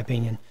 in my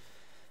opinion.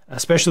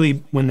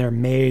 Especially when they're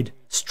made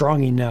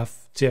strong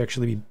enough to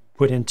actually be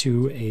put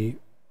into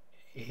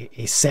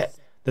a set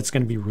that's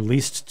going to be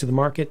released to the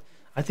market.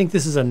 I think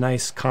this is a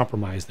nice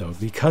compromise, though,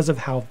 because of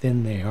how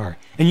thin they are.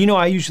 And you know,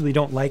 I usually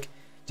don't like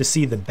to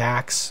see the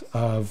backs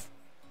of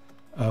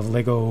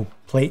Lego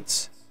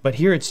plates, but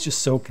here it's just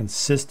so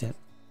consistent.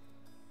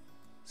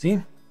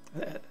 See,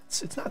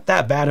 it's not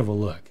that bad of a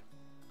look.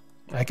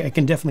 I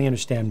can definitely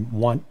understand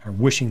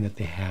wishing that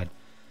they had,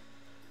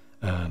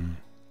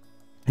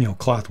 you know,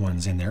 cloth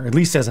ones in there, at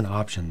least as an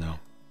option, though.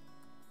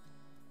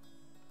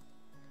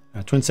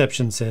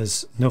 Twinception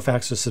says, no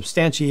facts to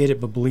substantiate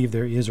it, but believe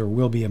there is or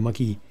will be a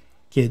Monkey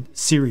Kid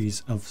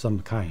series of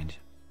some kind.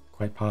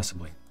 Quite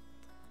possibly.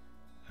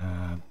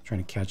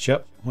 Trying to catch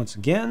up once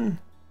again.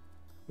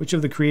 Which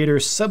of the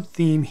creators'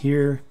 sub-theme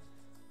here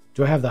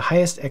do I have the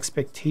highest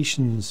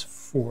expectations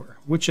for?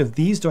 Which of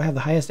these do I have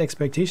the highest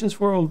expectations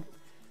for? Well,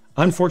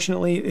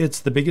 unfortunately, it's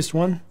the biggest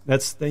one.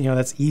 That's, you know,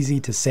 that's easy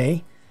to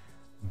say,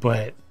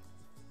 but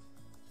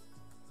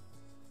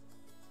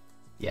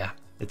yeah,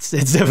 it's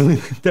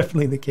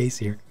definitely the case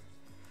here.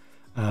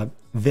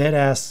 Ved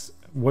asks,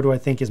 what do I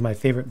think is my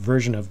favorite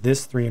version of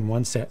this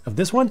 3-in-1 set? Of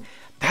this one?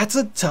 That's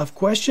a tough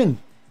question,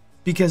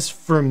 because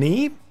for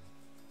me,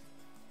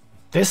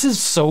 this is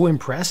so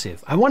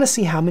impressive. I want to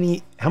see how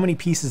many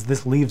pieces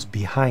this leaves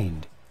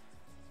behind.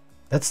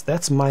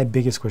 That's my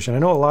biggest question. I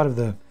know a lot of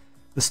the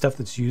stuff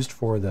that's used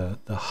for the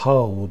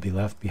hull will be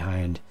left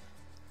behind,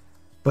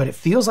 but it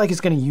feels like it's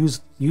going to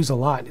use a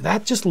lot.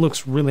 That just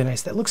looks really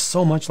nice. That looks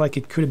so much like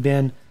it could have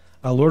been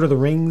a Lord of the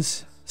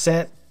Rings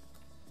set,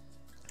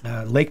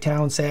 Lake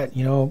Town set.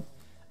 You know,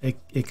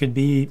 it could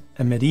be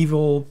a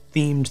medieval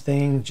themed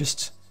thing.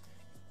 Just,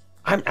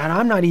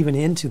 I'm not even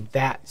into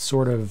that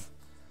sort of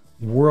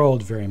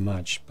world very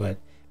much, but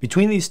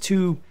between these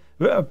two,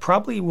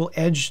 probably will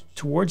edge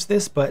towards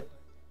this, but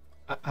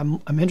I'm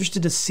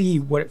interested to see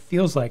what it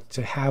feels like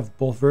to have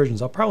both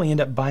versions. I'll probably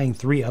end up buying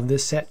 3 of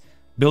this set,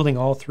 building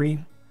all 3,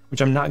 which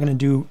I'm not going to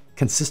do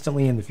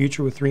consistently in the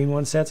future with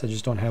 3-in-1 sets. I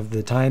just don't have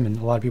the time, and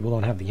a lot of people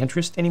don't have the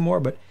interest anymore.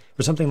 But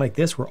for something like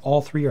this, where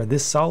all 3 are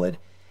this solid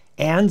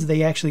and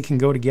they actually can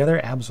go together,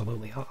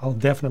 absolutely, I'll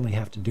definitely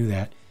have to do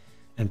that,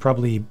 and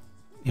probably,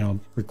 you know,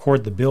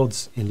 record the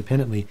builds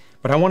independently.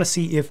 But I want to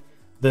see if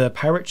the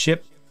pirate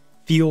ship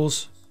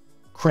feels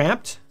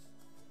cramped,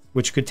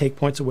 which could take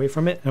points away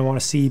from it. And I want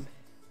to see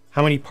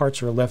how many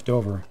parts are left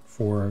over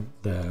for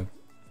the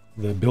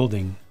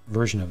building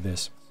version of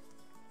this.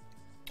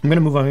 I'm going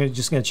to move on. I'm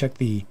just going to check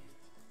the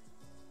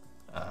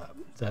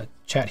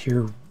chat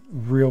here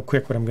real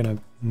quick, but I'm going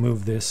to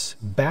move this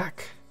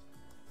back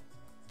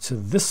to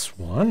this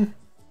one.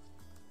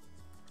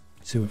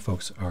 See what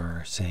folks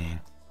are saying.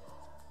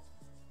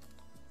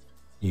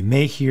 You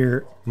may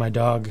hear my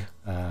dog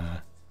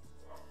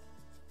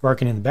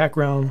barking in the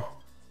background,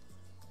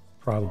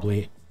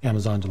 probably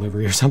Amazon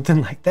delivery or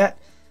something like that,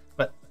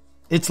 but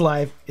it's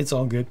live. It's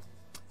all good.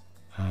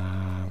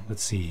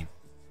 Let's see.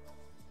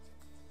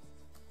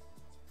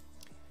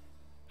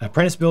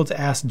 Apprentice Builds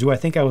asked, do I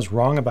think I was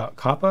wrong about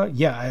Kappa?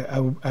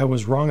 Yeah, I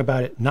was wrong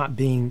about it not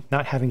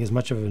having as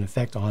much of an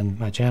effect on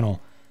my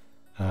channel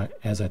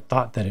as I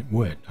thought that it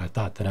would. I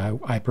thought that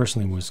I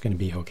personally was going to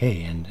be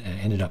okay, and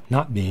ended up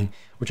not being,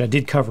 which I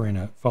did cover in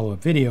a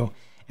follow-up video,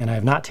 and I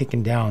have not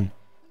taken down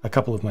a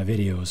couple of my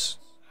videos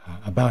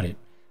about it.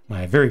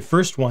 My very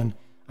first one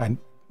I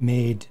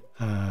made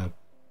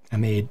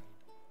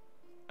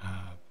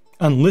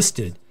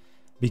unlisted,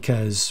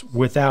 because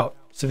without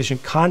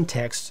sufficient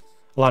context,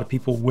 a lot of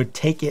people would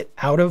take it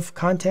out of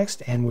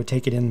context and would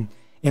take it in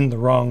the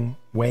wrong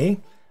way.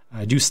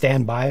 I do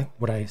stand by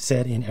what I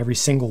said in every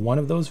single one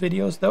of those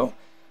videos, though,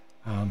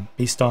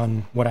 based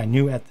on what I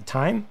knew at the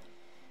time,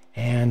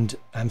 and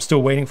I'm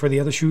still waiting for the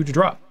other shoe to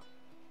drop.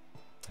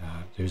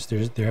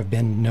 There have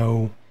been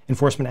no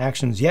enforcement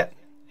actions yet,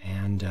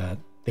 and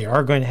they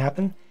are going to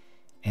happen,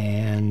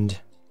 and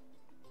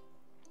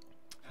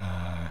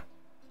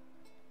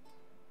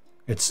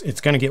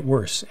it's going to get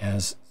worse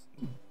as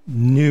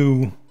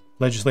new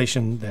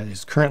legislation that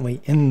is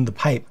currently in the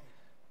pipe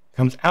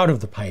comes out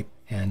of the pipe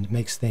and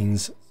makes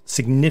things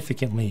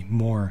significantly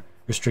more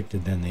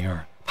restricted than they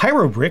are.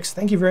 Pyrobricks,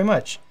 thank you very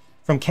much,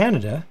 from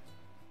Canada.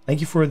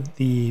 Thank you for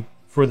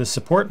the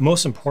support.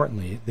 Most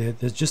importantly,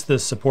 just the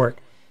support,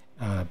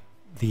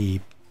 the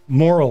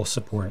moral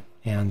support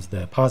and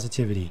the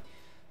positivity.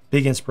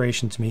 Big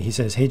inspiration to me. He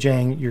says, "Hey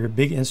Jang, you're a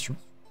big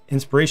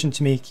inspiration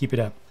to me. Keep it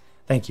up."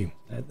 Thank you.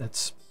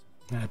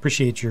 I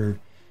appreciate your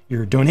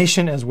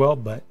donation as well,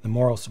 but the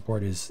moral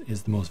support is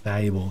the most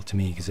valuable to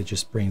me, because it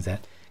just brings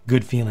that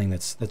good feeling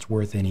that's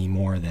worth any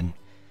more than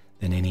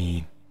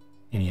any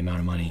amount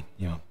of money,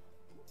 you know,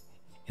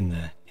 in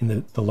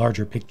the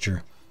larger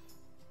picture.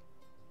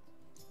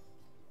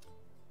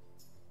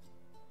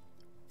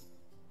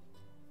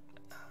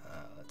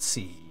 Let's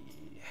see.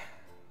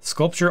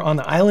 Sculpture on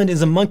the island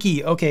is a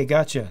monkey. Okay,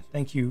 gotcha.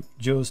 Thank you,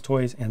 Joe's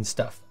Toys and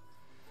Stuff.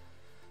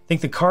 I think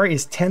the car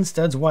is 10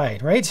 studs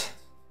wide, right?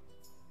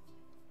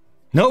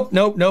 Nope.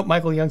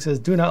 Michael Young says,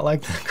 do not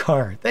like the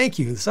car. Thank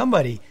you.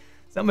 Somebody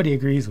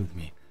agrees with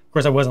me. Of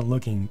course, I wasn't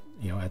looking,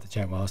 you know, at the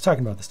chat while I was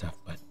talking about the stuff,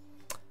 but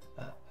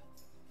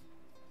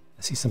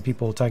I see some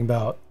people talking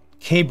about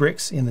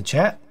K-Bricks in the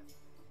chat.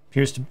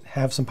 Appears to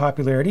have some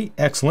popularity.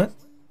 Excellent.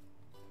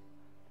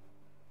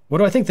 What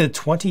do I think the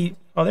 20...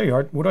 Oh, there you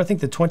are. What do I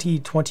think the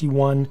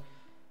 2021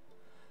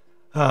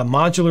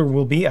 modular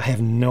will be? I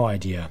have no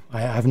idea.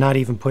 I've not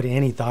even put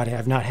any thought.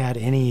 I've not had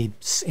any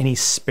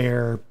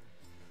spare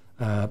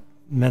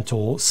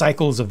mental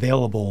cycles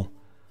available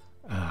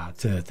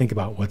to think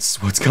about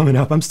what's coming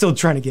up. I'm still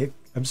trying to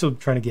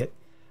get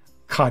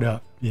caught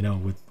up, you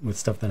know, with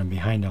stuff that I'm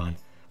behind on.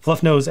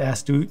 Fluffnose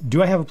asked,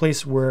 do I have a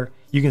place where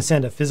you can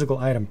send a physical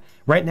item?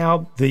 Right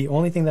now, the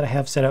only thing that I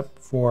have set up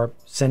for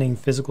sending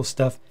physical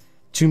stuff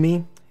to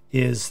me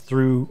is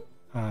through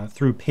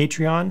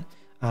Patreon.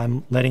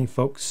 I'm letting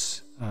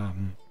folks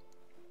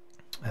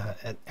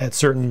at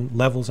certain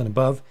levels and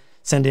above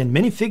send in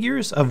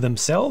minifigures of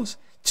themselves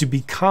to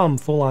become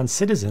full-on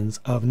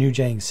citizens of New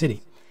Jang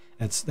City.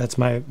 That's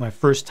my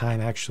first time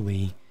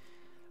actually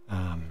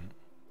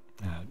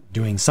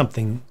doing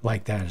something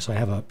like that. So I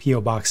have a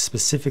PO box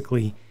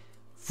specifically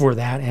for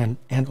that, and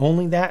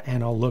only that,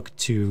 and I'll look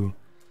to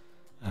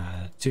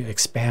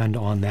expand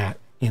on that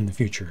in the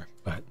future.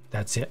 But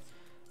that's it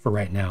for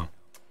right now.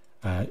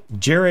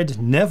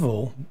 Jared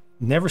Neville,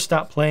 never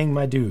stop playing,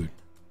 my dude.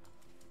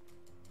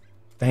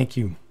 Thank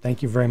you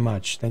very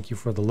much. Thank you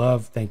for the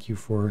love. Thank you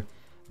for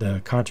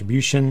the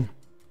contribution.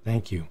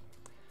 Thank you.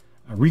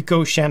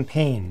 Rico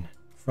Champagne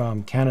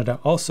from Canada,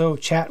 also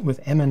chat with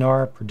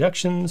M&R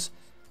Productions.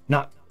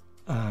 Not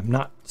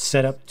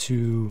set up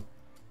to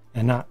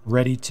and not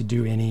ready to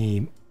do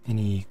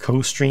any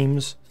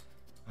co-streams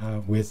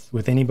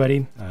with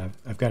anybody.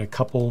 I've got a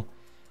couple,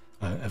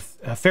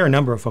 a fair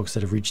number of folks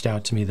that have reached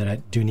out to me that I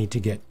do need to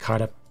get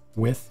caught up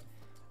with.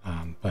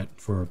 But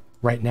for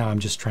right now, I'm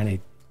just trying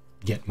to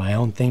get my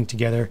own thing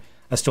together.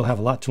 I still have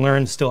a lot to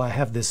learn. Still, I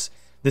have this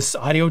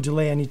audio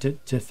delay I need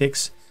to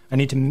fix. I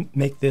need to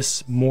make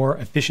this more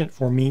efficient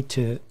for me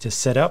to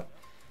set up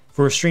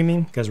for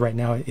streaming, because right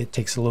now it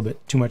takes a little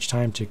bit too much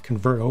time to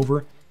convert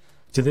over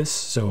to this.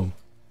 So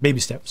baby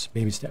steps.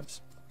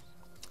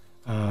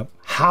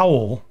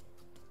 Howl,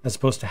 as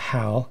opposed to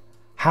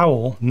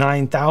Howl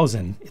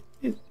 9000.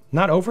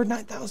 Not over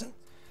 9,000.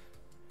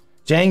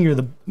 Jang,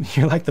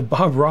 you're like the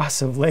Bob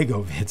Ross of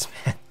Lego vids,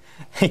 man.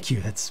 Thank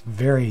you. That's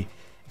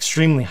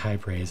extremely high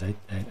praise. I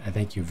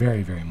thank you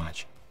very, very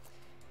much.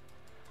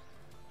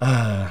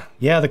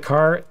 Yeah, the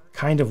car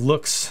kind of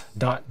looks ...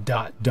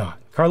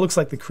 Car looks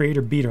like the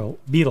Creator Beetle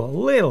a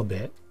little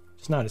bit.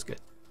 It's not as good.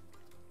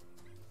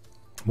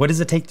 What does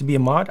it take to be a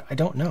mod? I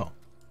don't know.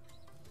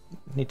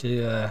 Need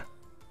to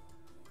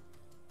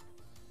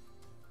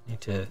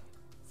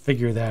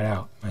figure that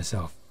out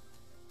myself.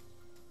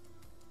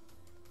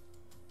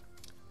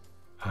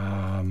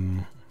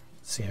 Let's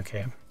see.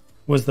 Okay,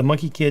 was the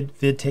Monkey Kid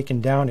vid taken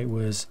down? It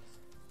was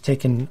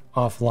taken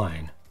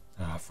offline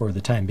for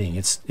the time being.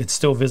 It's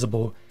still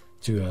visible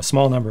to a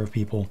small number of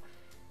people,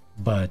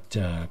 but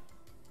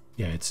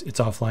yeah, it's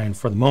offline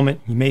for the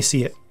moment. You may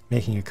see it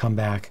making a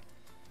comeback.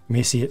 You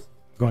may see it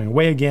going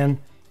away again.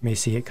 You may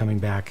see it coming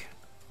back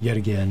yet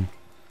again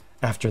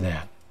after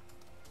that.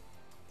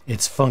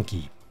 It's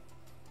funky.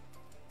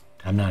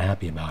 I'm not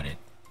happy about it.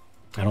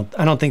 I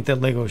don't think that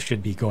Lego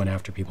should be going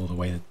after people the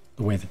way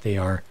that they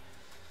are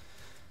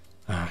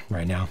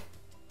right now.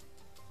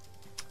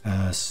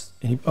 Yeah,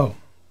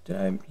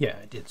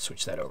 I did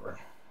switch that over.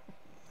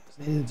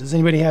 Does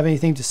anybody have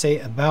anything to say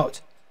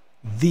about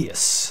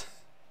this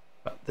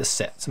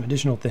set? Some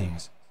additional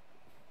things.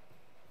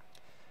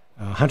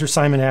 Hunter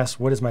Simon asks,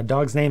 what is my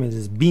dog's name? It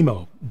is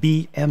BMO,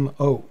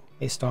 B-M-O,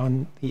 based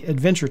on the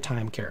Adventure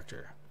Time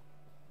character.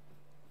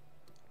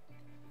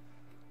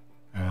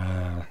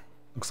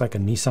 Looks like a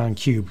Nissan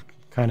Cube,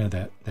 kind of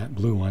that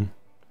blue one.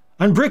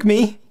 Unbrick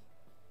me!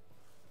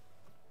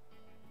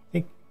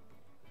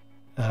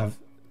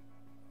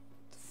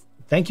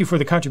 Thank you for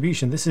the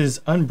contribution. This is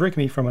Unbrick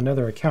Me from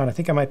another account. I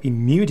think I might be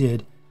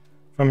muted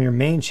from your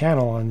main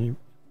channel on you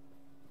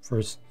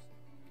first.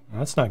 Oh,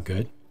 that's not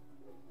good.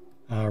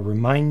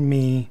 Remind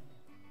me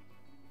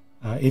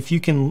if you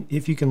can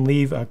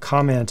leave a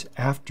comment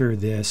after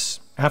this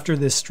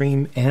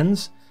stream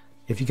ends.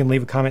 If you can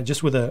leave a comment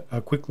just with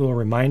a quick little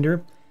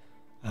reminder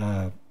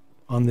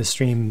on this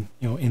stream,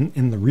 you know,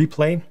 in the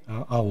replay,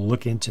 I'll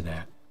look into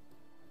that.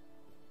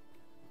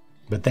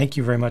 But thank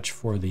you very much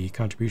for the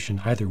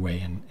contribution either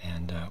way,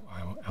 and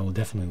I will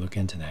definitely look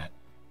into that.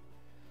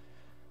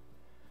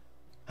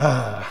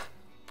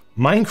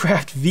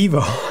 Minecraft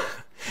Vivo,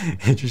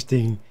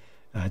 interesting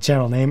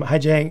channel name. Hi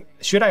Jang,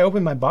 should I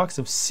open my box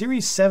of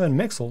Series 7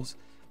 Mixels?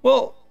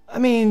 Well, I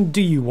mean,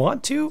 do you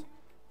want to?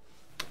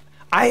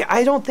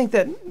 I don't think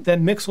that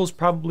Mixels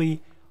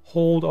probably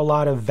hold a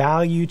lot of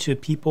value to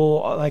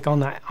people like on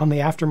the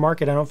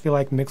aftermarket. I don't feel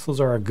like Mixels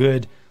are a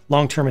good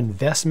long-term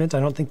investment. I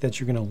don't think that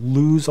you're going to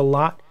lose a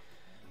lot,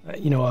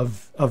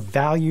 of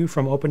value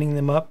from opening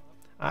them up.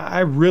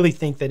 I really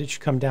think that it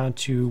should come down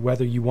to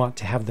whether you want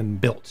to have them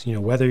built. You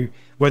know, whether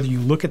you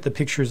look at the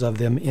pictures of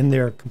them in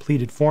their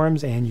completed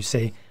forms and you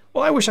say,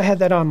 well, I wish I had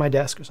that on my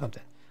desk or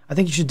something. I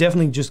think you should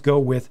definitely just go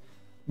with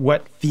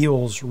what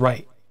feels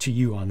right to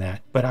you on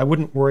that, but I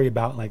wouldn't worry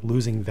about like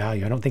losing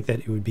value. I don't think that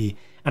it would be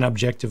an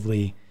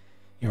objectively,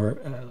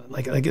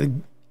 like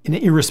an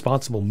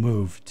irresponsible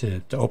move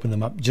to open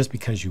them up just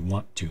because you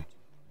want to.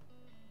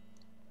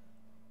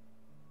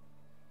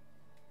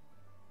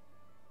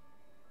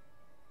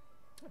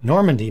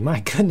 Normandy,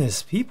 my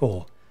goodness,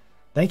 people,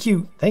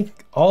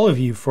 thank all of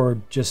you for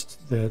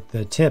just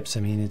the tips. I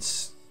mean,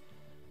 it's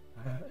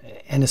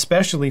and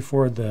especially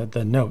for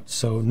the notes.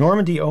 So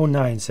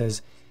Normandy09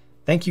 says,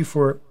 thank you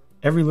for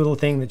every little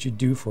thing that you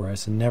do for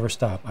us and never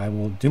stop. I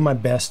will do my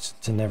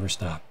best to never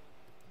stop.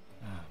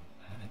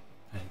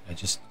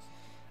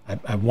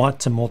 I want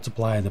to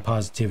multiply the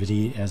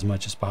positivity as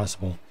much as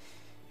possible,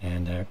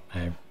 and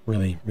I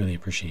really, really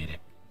appreciate it.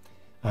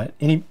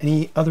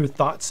 Any other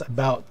thoughts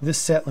about this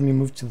set? Let me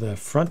move to the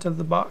front of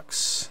the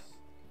box.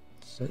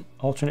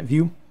 Alternate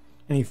view.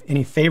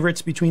 Any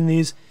favorites between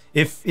these?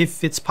 If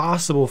it's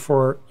possible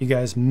for you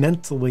guys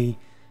mentally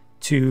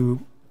to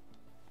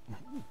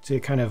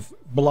kind of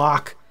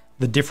block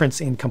the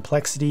difference in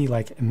complexity,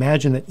 like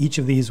imagine that each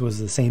of these was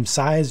the same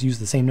size, use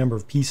the same number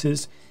of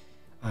pieces.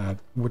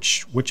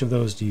 Which of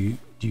those do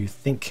you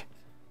think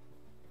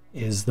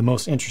is the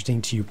most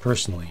interesting to you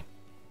personally?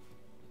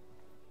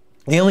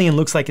 Alien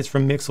looks like it's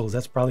from Mixels.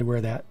 That's probably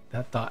where that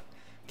thought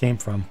came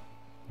from.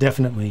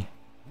 Definitely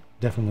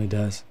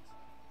does.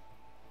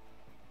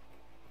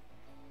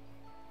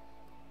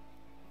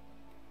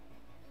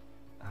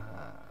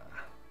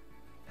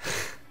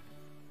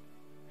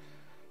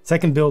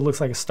 Second build looks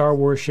like a Star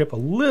Wars ship a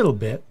little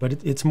bit, but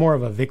it's more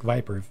of a Vic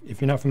Viper. If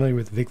you're not familiar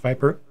with Vic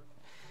Viper,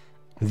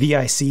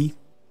 VIC,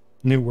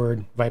 new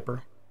word,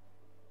 Viper.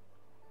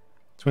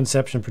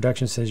 Twinception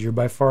Production says, you're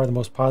by far the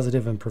most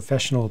positive and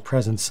professional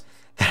presence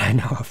that I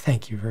know of.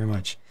 Thank you very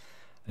much.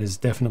 That is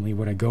definitely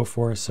what I go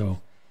for, so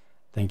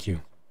thank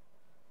you.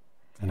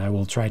 And I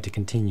will try to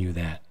continue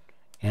that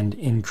and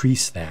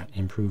increase that,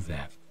 improve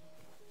that.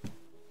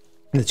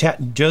 The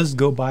chat does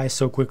go by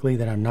so quickly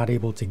that I'm not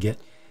able to get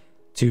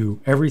to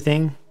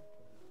everything,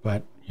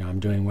 but I'm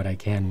doing what I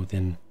can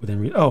within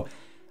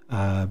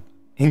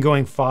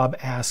Ingoing Fob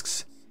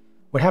asks,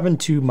 what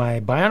happened to my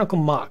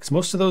Bionicle mocks?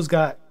 Most of those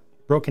got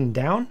broken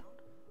down,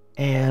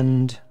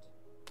 and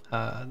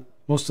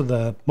most of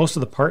the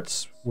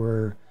parts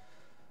were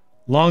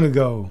long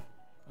ago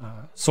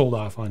sold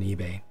off on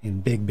eBay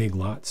in big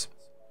lots.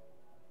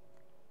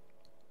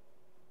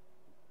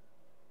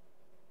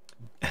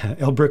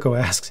 El Brico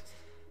asks,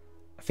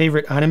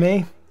 favorite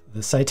anime? The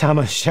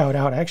Saitama shout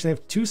out. I actually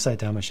have 2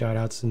 Saitama shout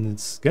outs, and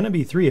it's gonna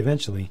be 3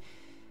 eventually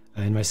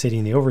in my city,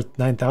 and the over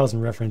 9,000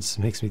 reference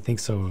makes me think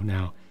so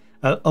now.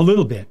 A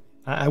little bit.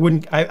 I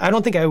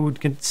don't think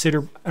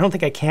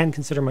I can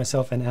consider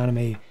myself an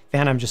anime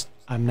fan.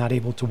 I'm not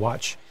able to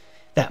watch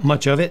that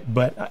much of it,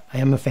 but I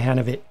am a fan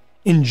of it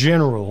in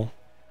general.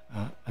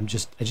 I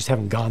just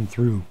haven't gone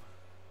through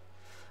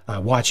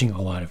watching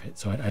a lot of it,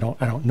 so I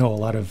don't know a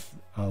lot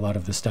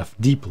of the stuff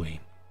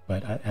deeply,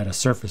 but at a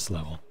surface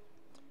level.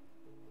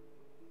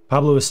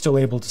 Pablo is still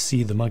able to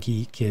see the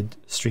Monkey Kid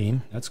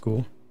stream. That's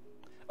cool.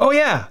 Oh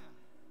yeah,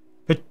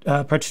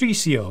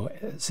 Patricio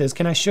says,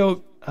 can I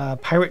show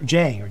Pirate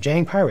Jang or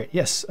Jang Pirate?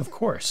 Yes, of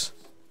course.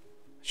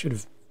 I should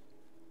have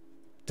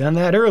done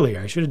that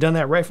earlier. I should have done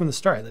that right from the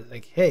start.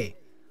 Like, hey,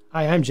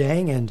 hi, I'm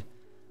Jang, and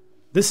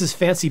this is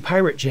Fancy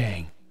Pirate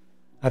Jang.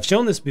 I've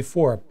shown this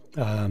before.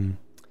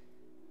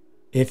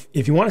 If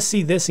you want to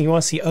see this and you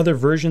want to see other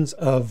versions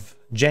of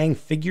Jang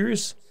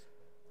figures,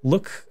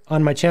 look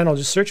on my channel.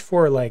 Just search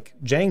for like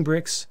Jang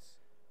Bricks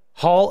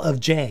Hall of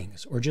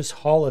Jangs or just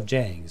Hall of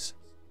Jangs.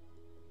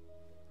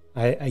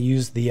 I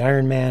used the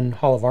Iron Man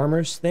Hall of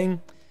Armors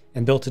thing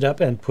and built it up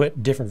and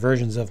put different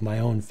versions of my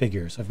own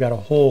figures. I've got a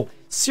whole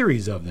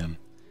series of them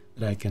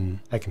that I can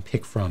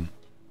pick from.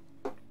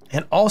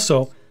 And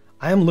also,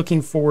 I am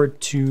looking forward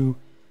to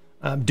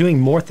doing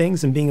more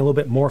things and being a little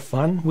bit more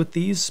fun with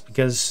these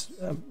because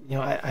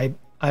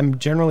I'm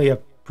generally a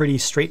pretty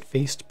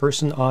straight-faced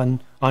person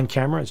on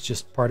camera. It's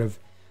just part of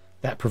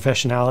that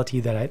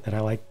professionality that I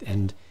like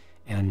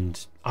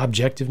and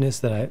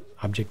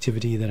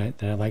objectivity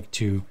that I like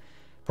to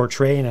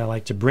portray and I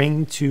like to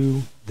bring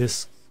to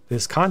this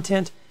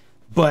content.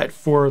 But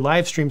for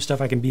live stream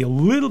stuff, I can be a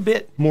little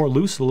bit more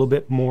loose, a little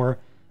bit more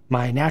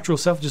my natural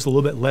self, just a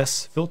little bit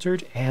less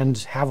filtered, and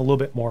have a little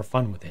bit more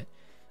fun with it.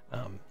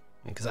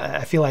 Because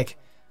I feel like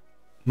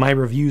my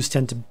reviews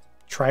tend to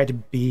try to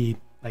be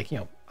like,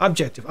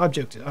 objective.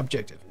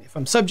 If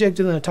I'm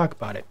subjective, then I talk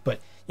about it. But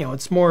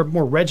it's more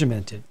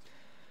regimented.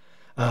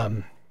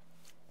 But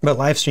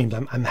live streams,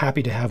 I'm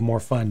happy to have more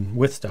fun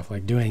with stuff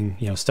like doing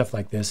stuff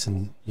like this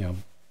and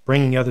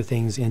bringing other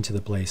things into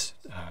the place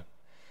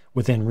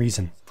within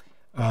reason.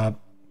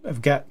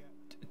 I've got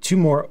 2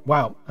 more.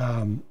 Wow,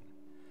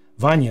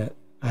 Vanya,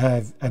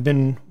 I've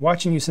been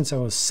watching you since I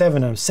was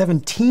 7. I'm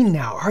 17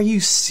 now. Are you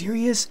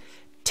serious?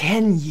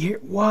 10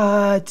 years?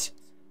 What?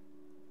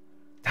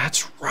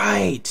 That's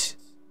right.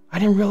 I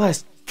didn't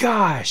realize.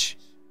 Gosh,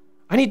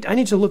 I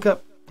need to look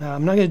up.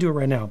 I'm not going to do it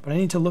right now, but I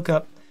need to look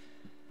up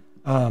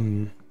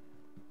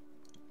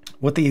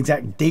what the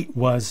exact date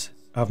was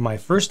of my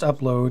first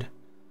upload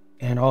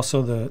and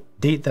also the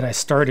date that I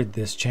started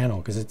this channel,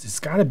 because it's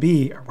got to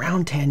be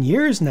around 10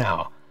 years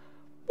now.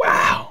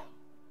 Wow.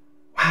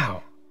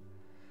 Wow.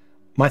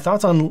 My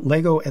thoughts on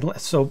Lego.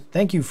 So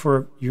thank you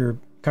for your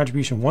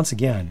contribution once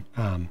again.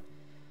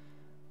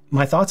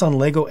 My thoughts on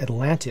Lego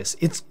Atlantis.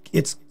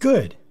 It's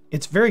good.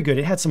 It's very good.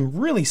 It had some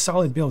really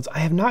solid builds. I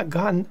have not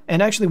gotten,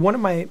 and actually one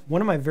of my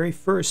very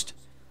first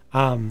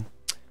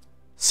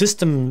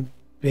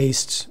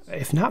system-based,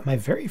 if not my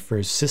very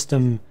first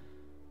system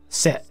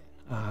set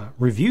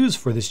reviews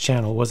for this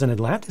channel was an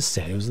Atlantis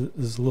set. It was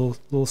a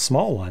little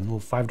small one, a little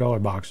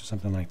 $5 box or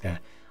something like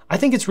that. I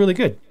think it's really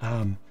good.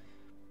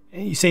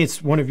 You say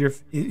it's one of your,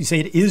 you say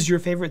it is your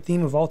favorite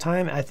theme of all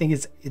time. I think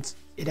it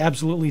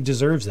absolutely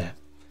deserves that.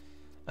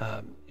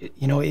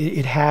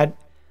 It had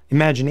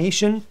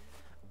imagination.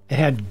 It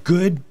had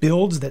good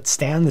builds that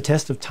stand the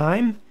test of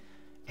time,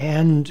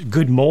 and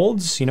good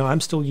molds.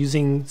 I'm still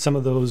using some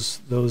of those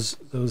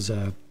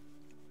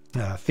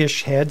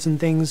fish heads and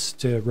things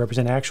to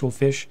represent actual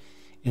fish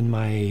in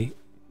my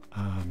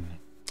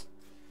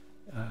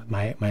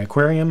my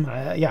aquarium.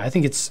 I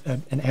think it's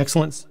an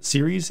excellent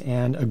series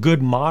and a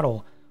good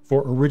model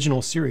for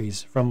original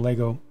series from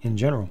Lego in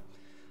general.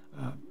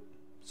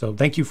 So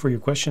thank you for your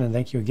question, and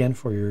thank you again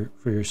for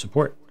your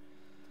support.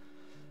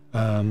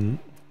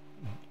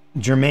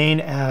 Jermaine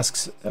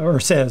asks or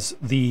says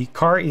the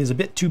car is a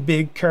bit too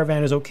big.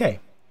 Caravan is okay.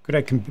 Could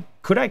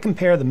I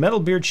compare the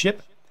Metalbeard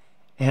ship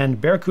and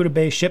Barracuda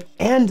Bay ship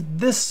and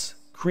this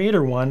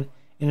creator one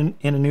in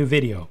a new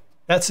video?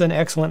 That's an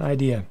excellent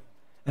idea.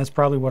 That's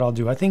probably what I'll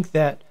do. I think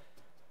that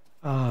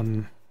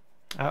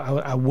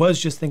I was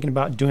just thinking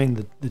about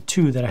doing the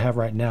two that I have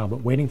right now,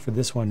 but waiting for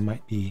this one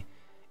might be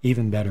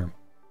even better.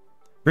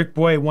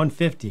 Brickboy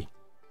 150.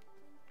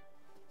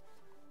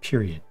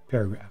 Period.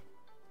 Paragraph.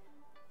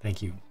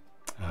 Thank you.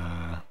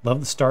 Love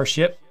the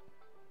Starship.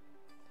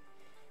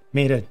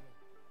 Made a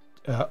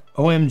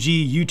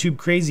OMG YouTube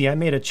crazy. I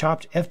made a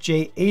chopped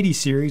FJ80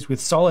 series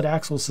with solid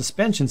axle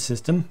suspension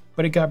system,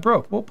 but it got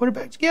broke. We'll put it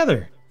back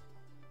together.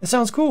 That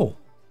sounds cool.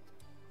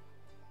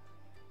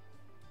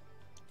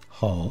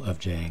 Hall of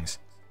Jangs.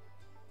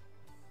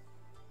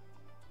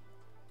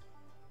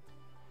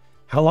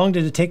 How long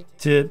did it take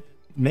to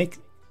make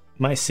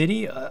my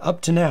city?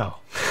 Up to now.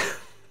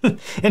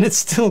 And it's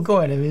still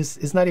going. I mean,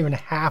 it's not even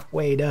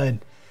halfway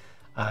done.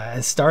 I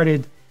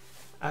started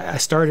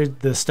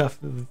the stuff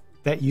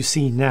that you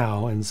see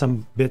now and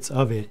some bits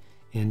of it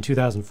in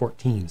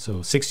 2014.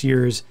 So 6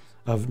 years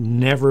of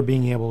never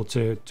being able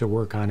to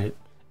work on it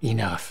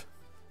enough.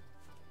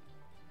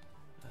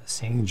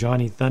 Seeing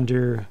Johnny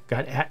Thunder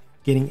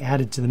getting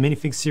added to the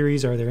minifig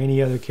series. Are there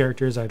any other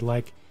characters I'd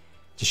like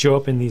to show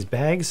up in these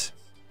bags?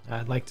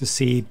 I'd like to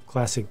see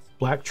classic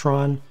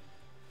Blacktron.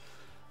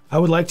 I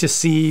would like to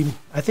see,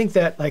 I think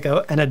that like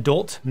an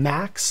adult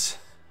Max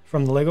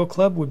from the Lego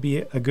Club would be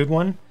a good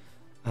one.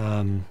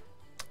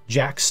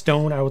 Jack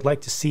Stone I would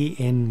like to see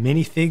in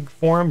minifig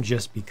form,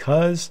 just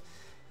because.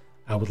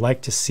 I would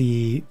like to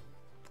see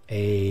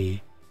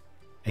a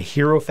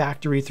Hero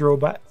Factory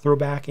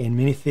throwback in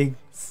minifig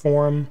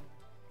form.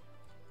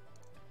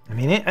 I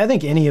mean, I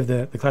think any of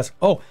the classic.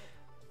 Oh,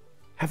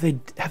 have they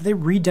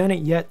redone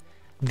it yet?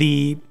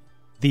 The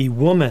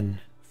woman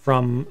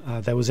from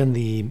that was in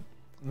the,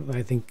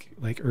 I think,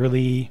 like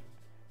early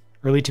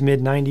to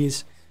mid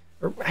 90s,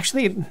 or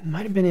actually it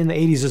might have been in the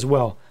 80s as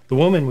well. The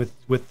woman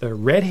with the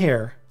red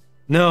hair.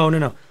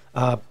 No.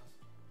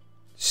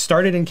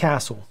 Started in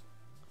Castle.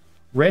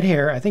 Red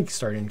hair, I think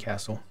started in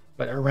Castle,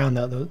 but around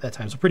that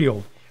time, so pretty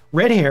old.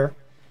 Red hair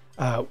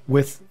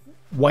with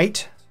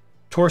white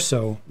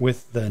torso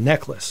with the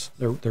necklace,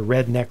 the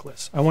red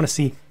necklace. I want to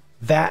see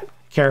that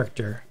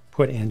character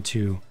put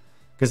into,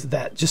 because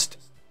that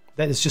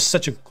is just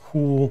such a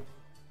cool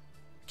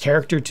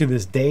character to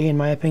this day, in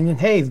my opinion.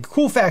 Hey,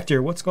 cool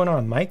factor, what's going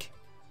on, Mike?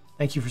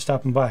 Thank you for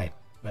stopping by.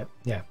 But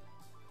yeah,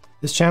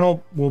 this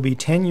channel will be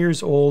 10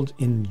 years old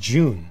in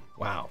June.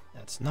 Wow,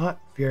 that's not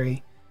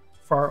very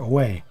far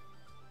away.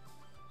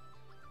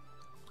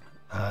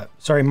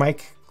 Sorry,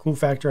 Mike, cool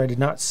factor, I did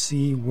not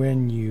see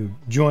when you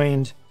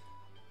joined,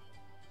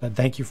 but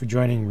thank you for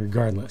joining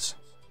regardless.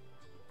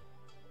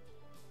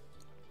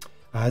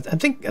 I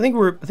think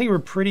we're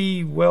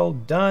pretty well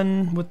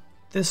done with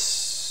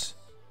this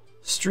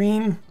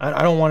stream.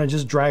 I don't want to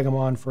just drag them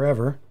on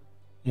forever,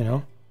 you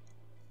know.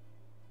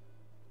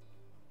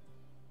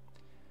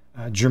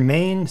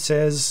 Jermaine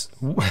says,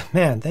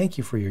 man, thank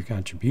you for your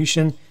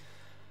contribution.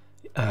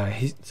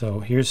 So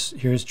here's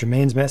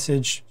Jermaine's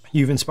message.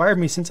 You've inspired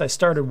me since I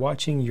started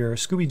watching your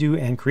Scooby-Doo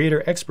and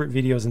Creator Expert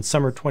videos in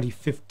summer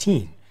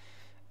 2015.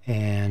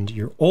 And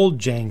your old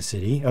Jang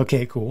City.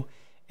 Okay, cool.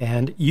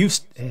 And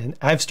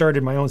I've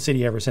started my own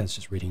city ever since,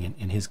 just reading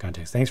in his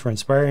context. Thanks for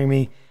inspiring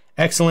me.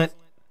 Excellent.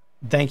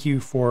 Thank you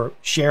for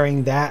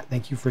sharing that.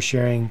 Thank you for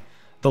sharing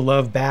the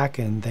love back,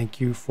 and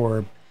thank you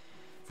for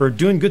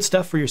doing good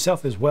stuff for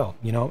yourself as well.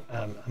 You know,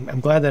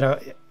 I'm glad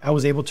that I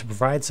was able to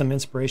provide some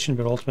inspiration,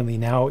 but ultimately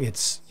now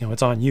it's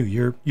on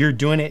you. You're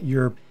doing it.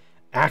 You're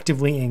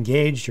actively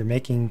engaged. You're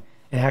making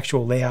an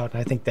actual layout, and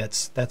I think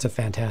that's a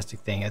fantastic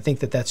thing. I think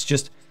that's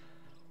just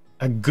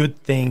a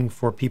good thing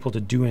for people to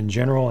do in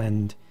general.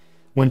 And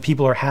when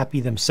people are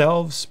happy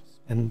themselves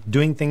and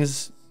doing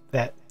things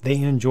that they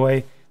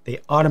enjoy,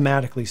 they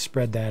automatically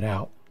spread that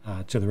out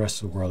to the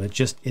rest of the world.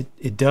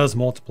 It does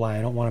multiply.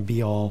 I don't want to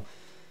be all,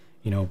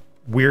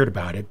 weird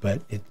about it,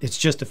 but it's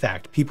just a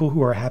fact. People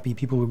who are happy,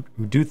 people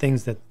who do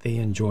things that they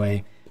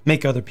enjoy,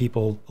 make other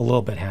people a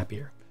little bit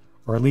happier,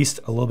 or at least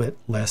a little bit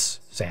less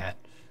sad,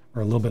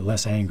 or a little bit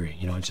less angry.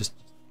 It's just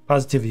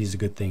positivity is a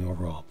good thing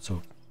overall.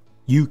 So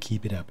you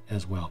keep it up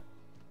as well.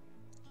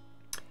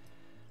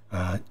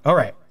 All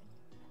right.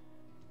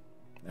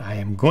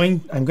 I'm gonna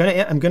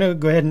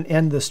go ahead and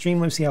end the stream.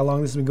 Let me see how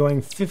long this has been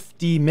going.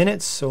 50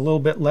 minutes, so a little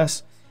bit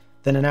less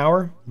than an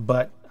hour.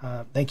 But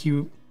thank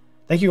you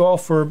all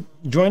for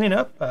joining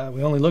up.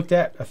 We only looked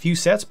at a few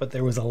sets, but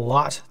there was a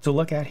lot to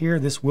look at here.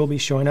 This will be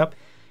showing up,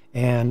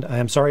 and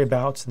I'm sorry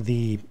about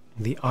the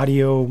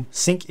audio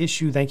sync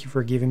issue. Thank you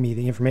for giving me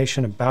the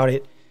information about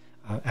it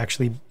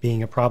actually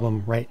being a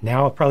problem right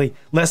now. Probably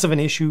less of an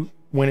issue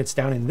when it's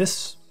down in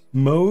this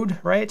mode,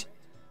 right?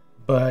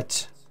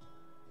 But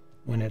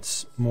when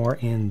it's more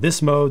in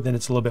this mode, then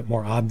it's a little bit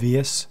more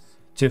obvious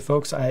to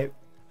folks. I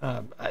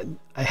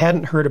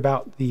hadn't heard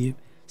about the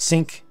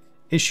sync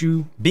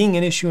issue being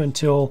an issue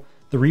until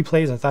the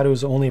replays. I thought it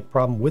was only a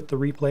problem with the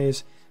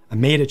replays. I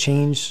made a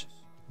change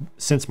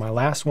since my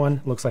last one.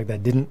 It looks like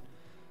that didn't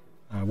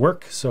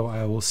work, so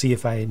I will see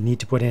if I need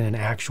to put in an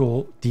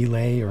actual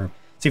delay or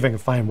see if I can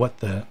find what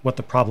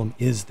the problem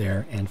is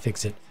there and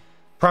fix it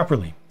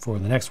properly for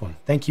the next one.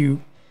 Thank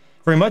you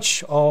very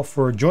much all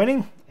for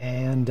joining,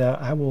 and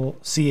I will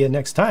see you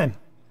next time.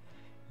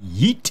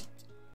 Yeet.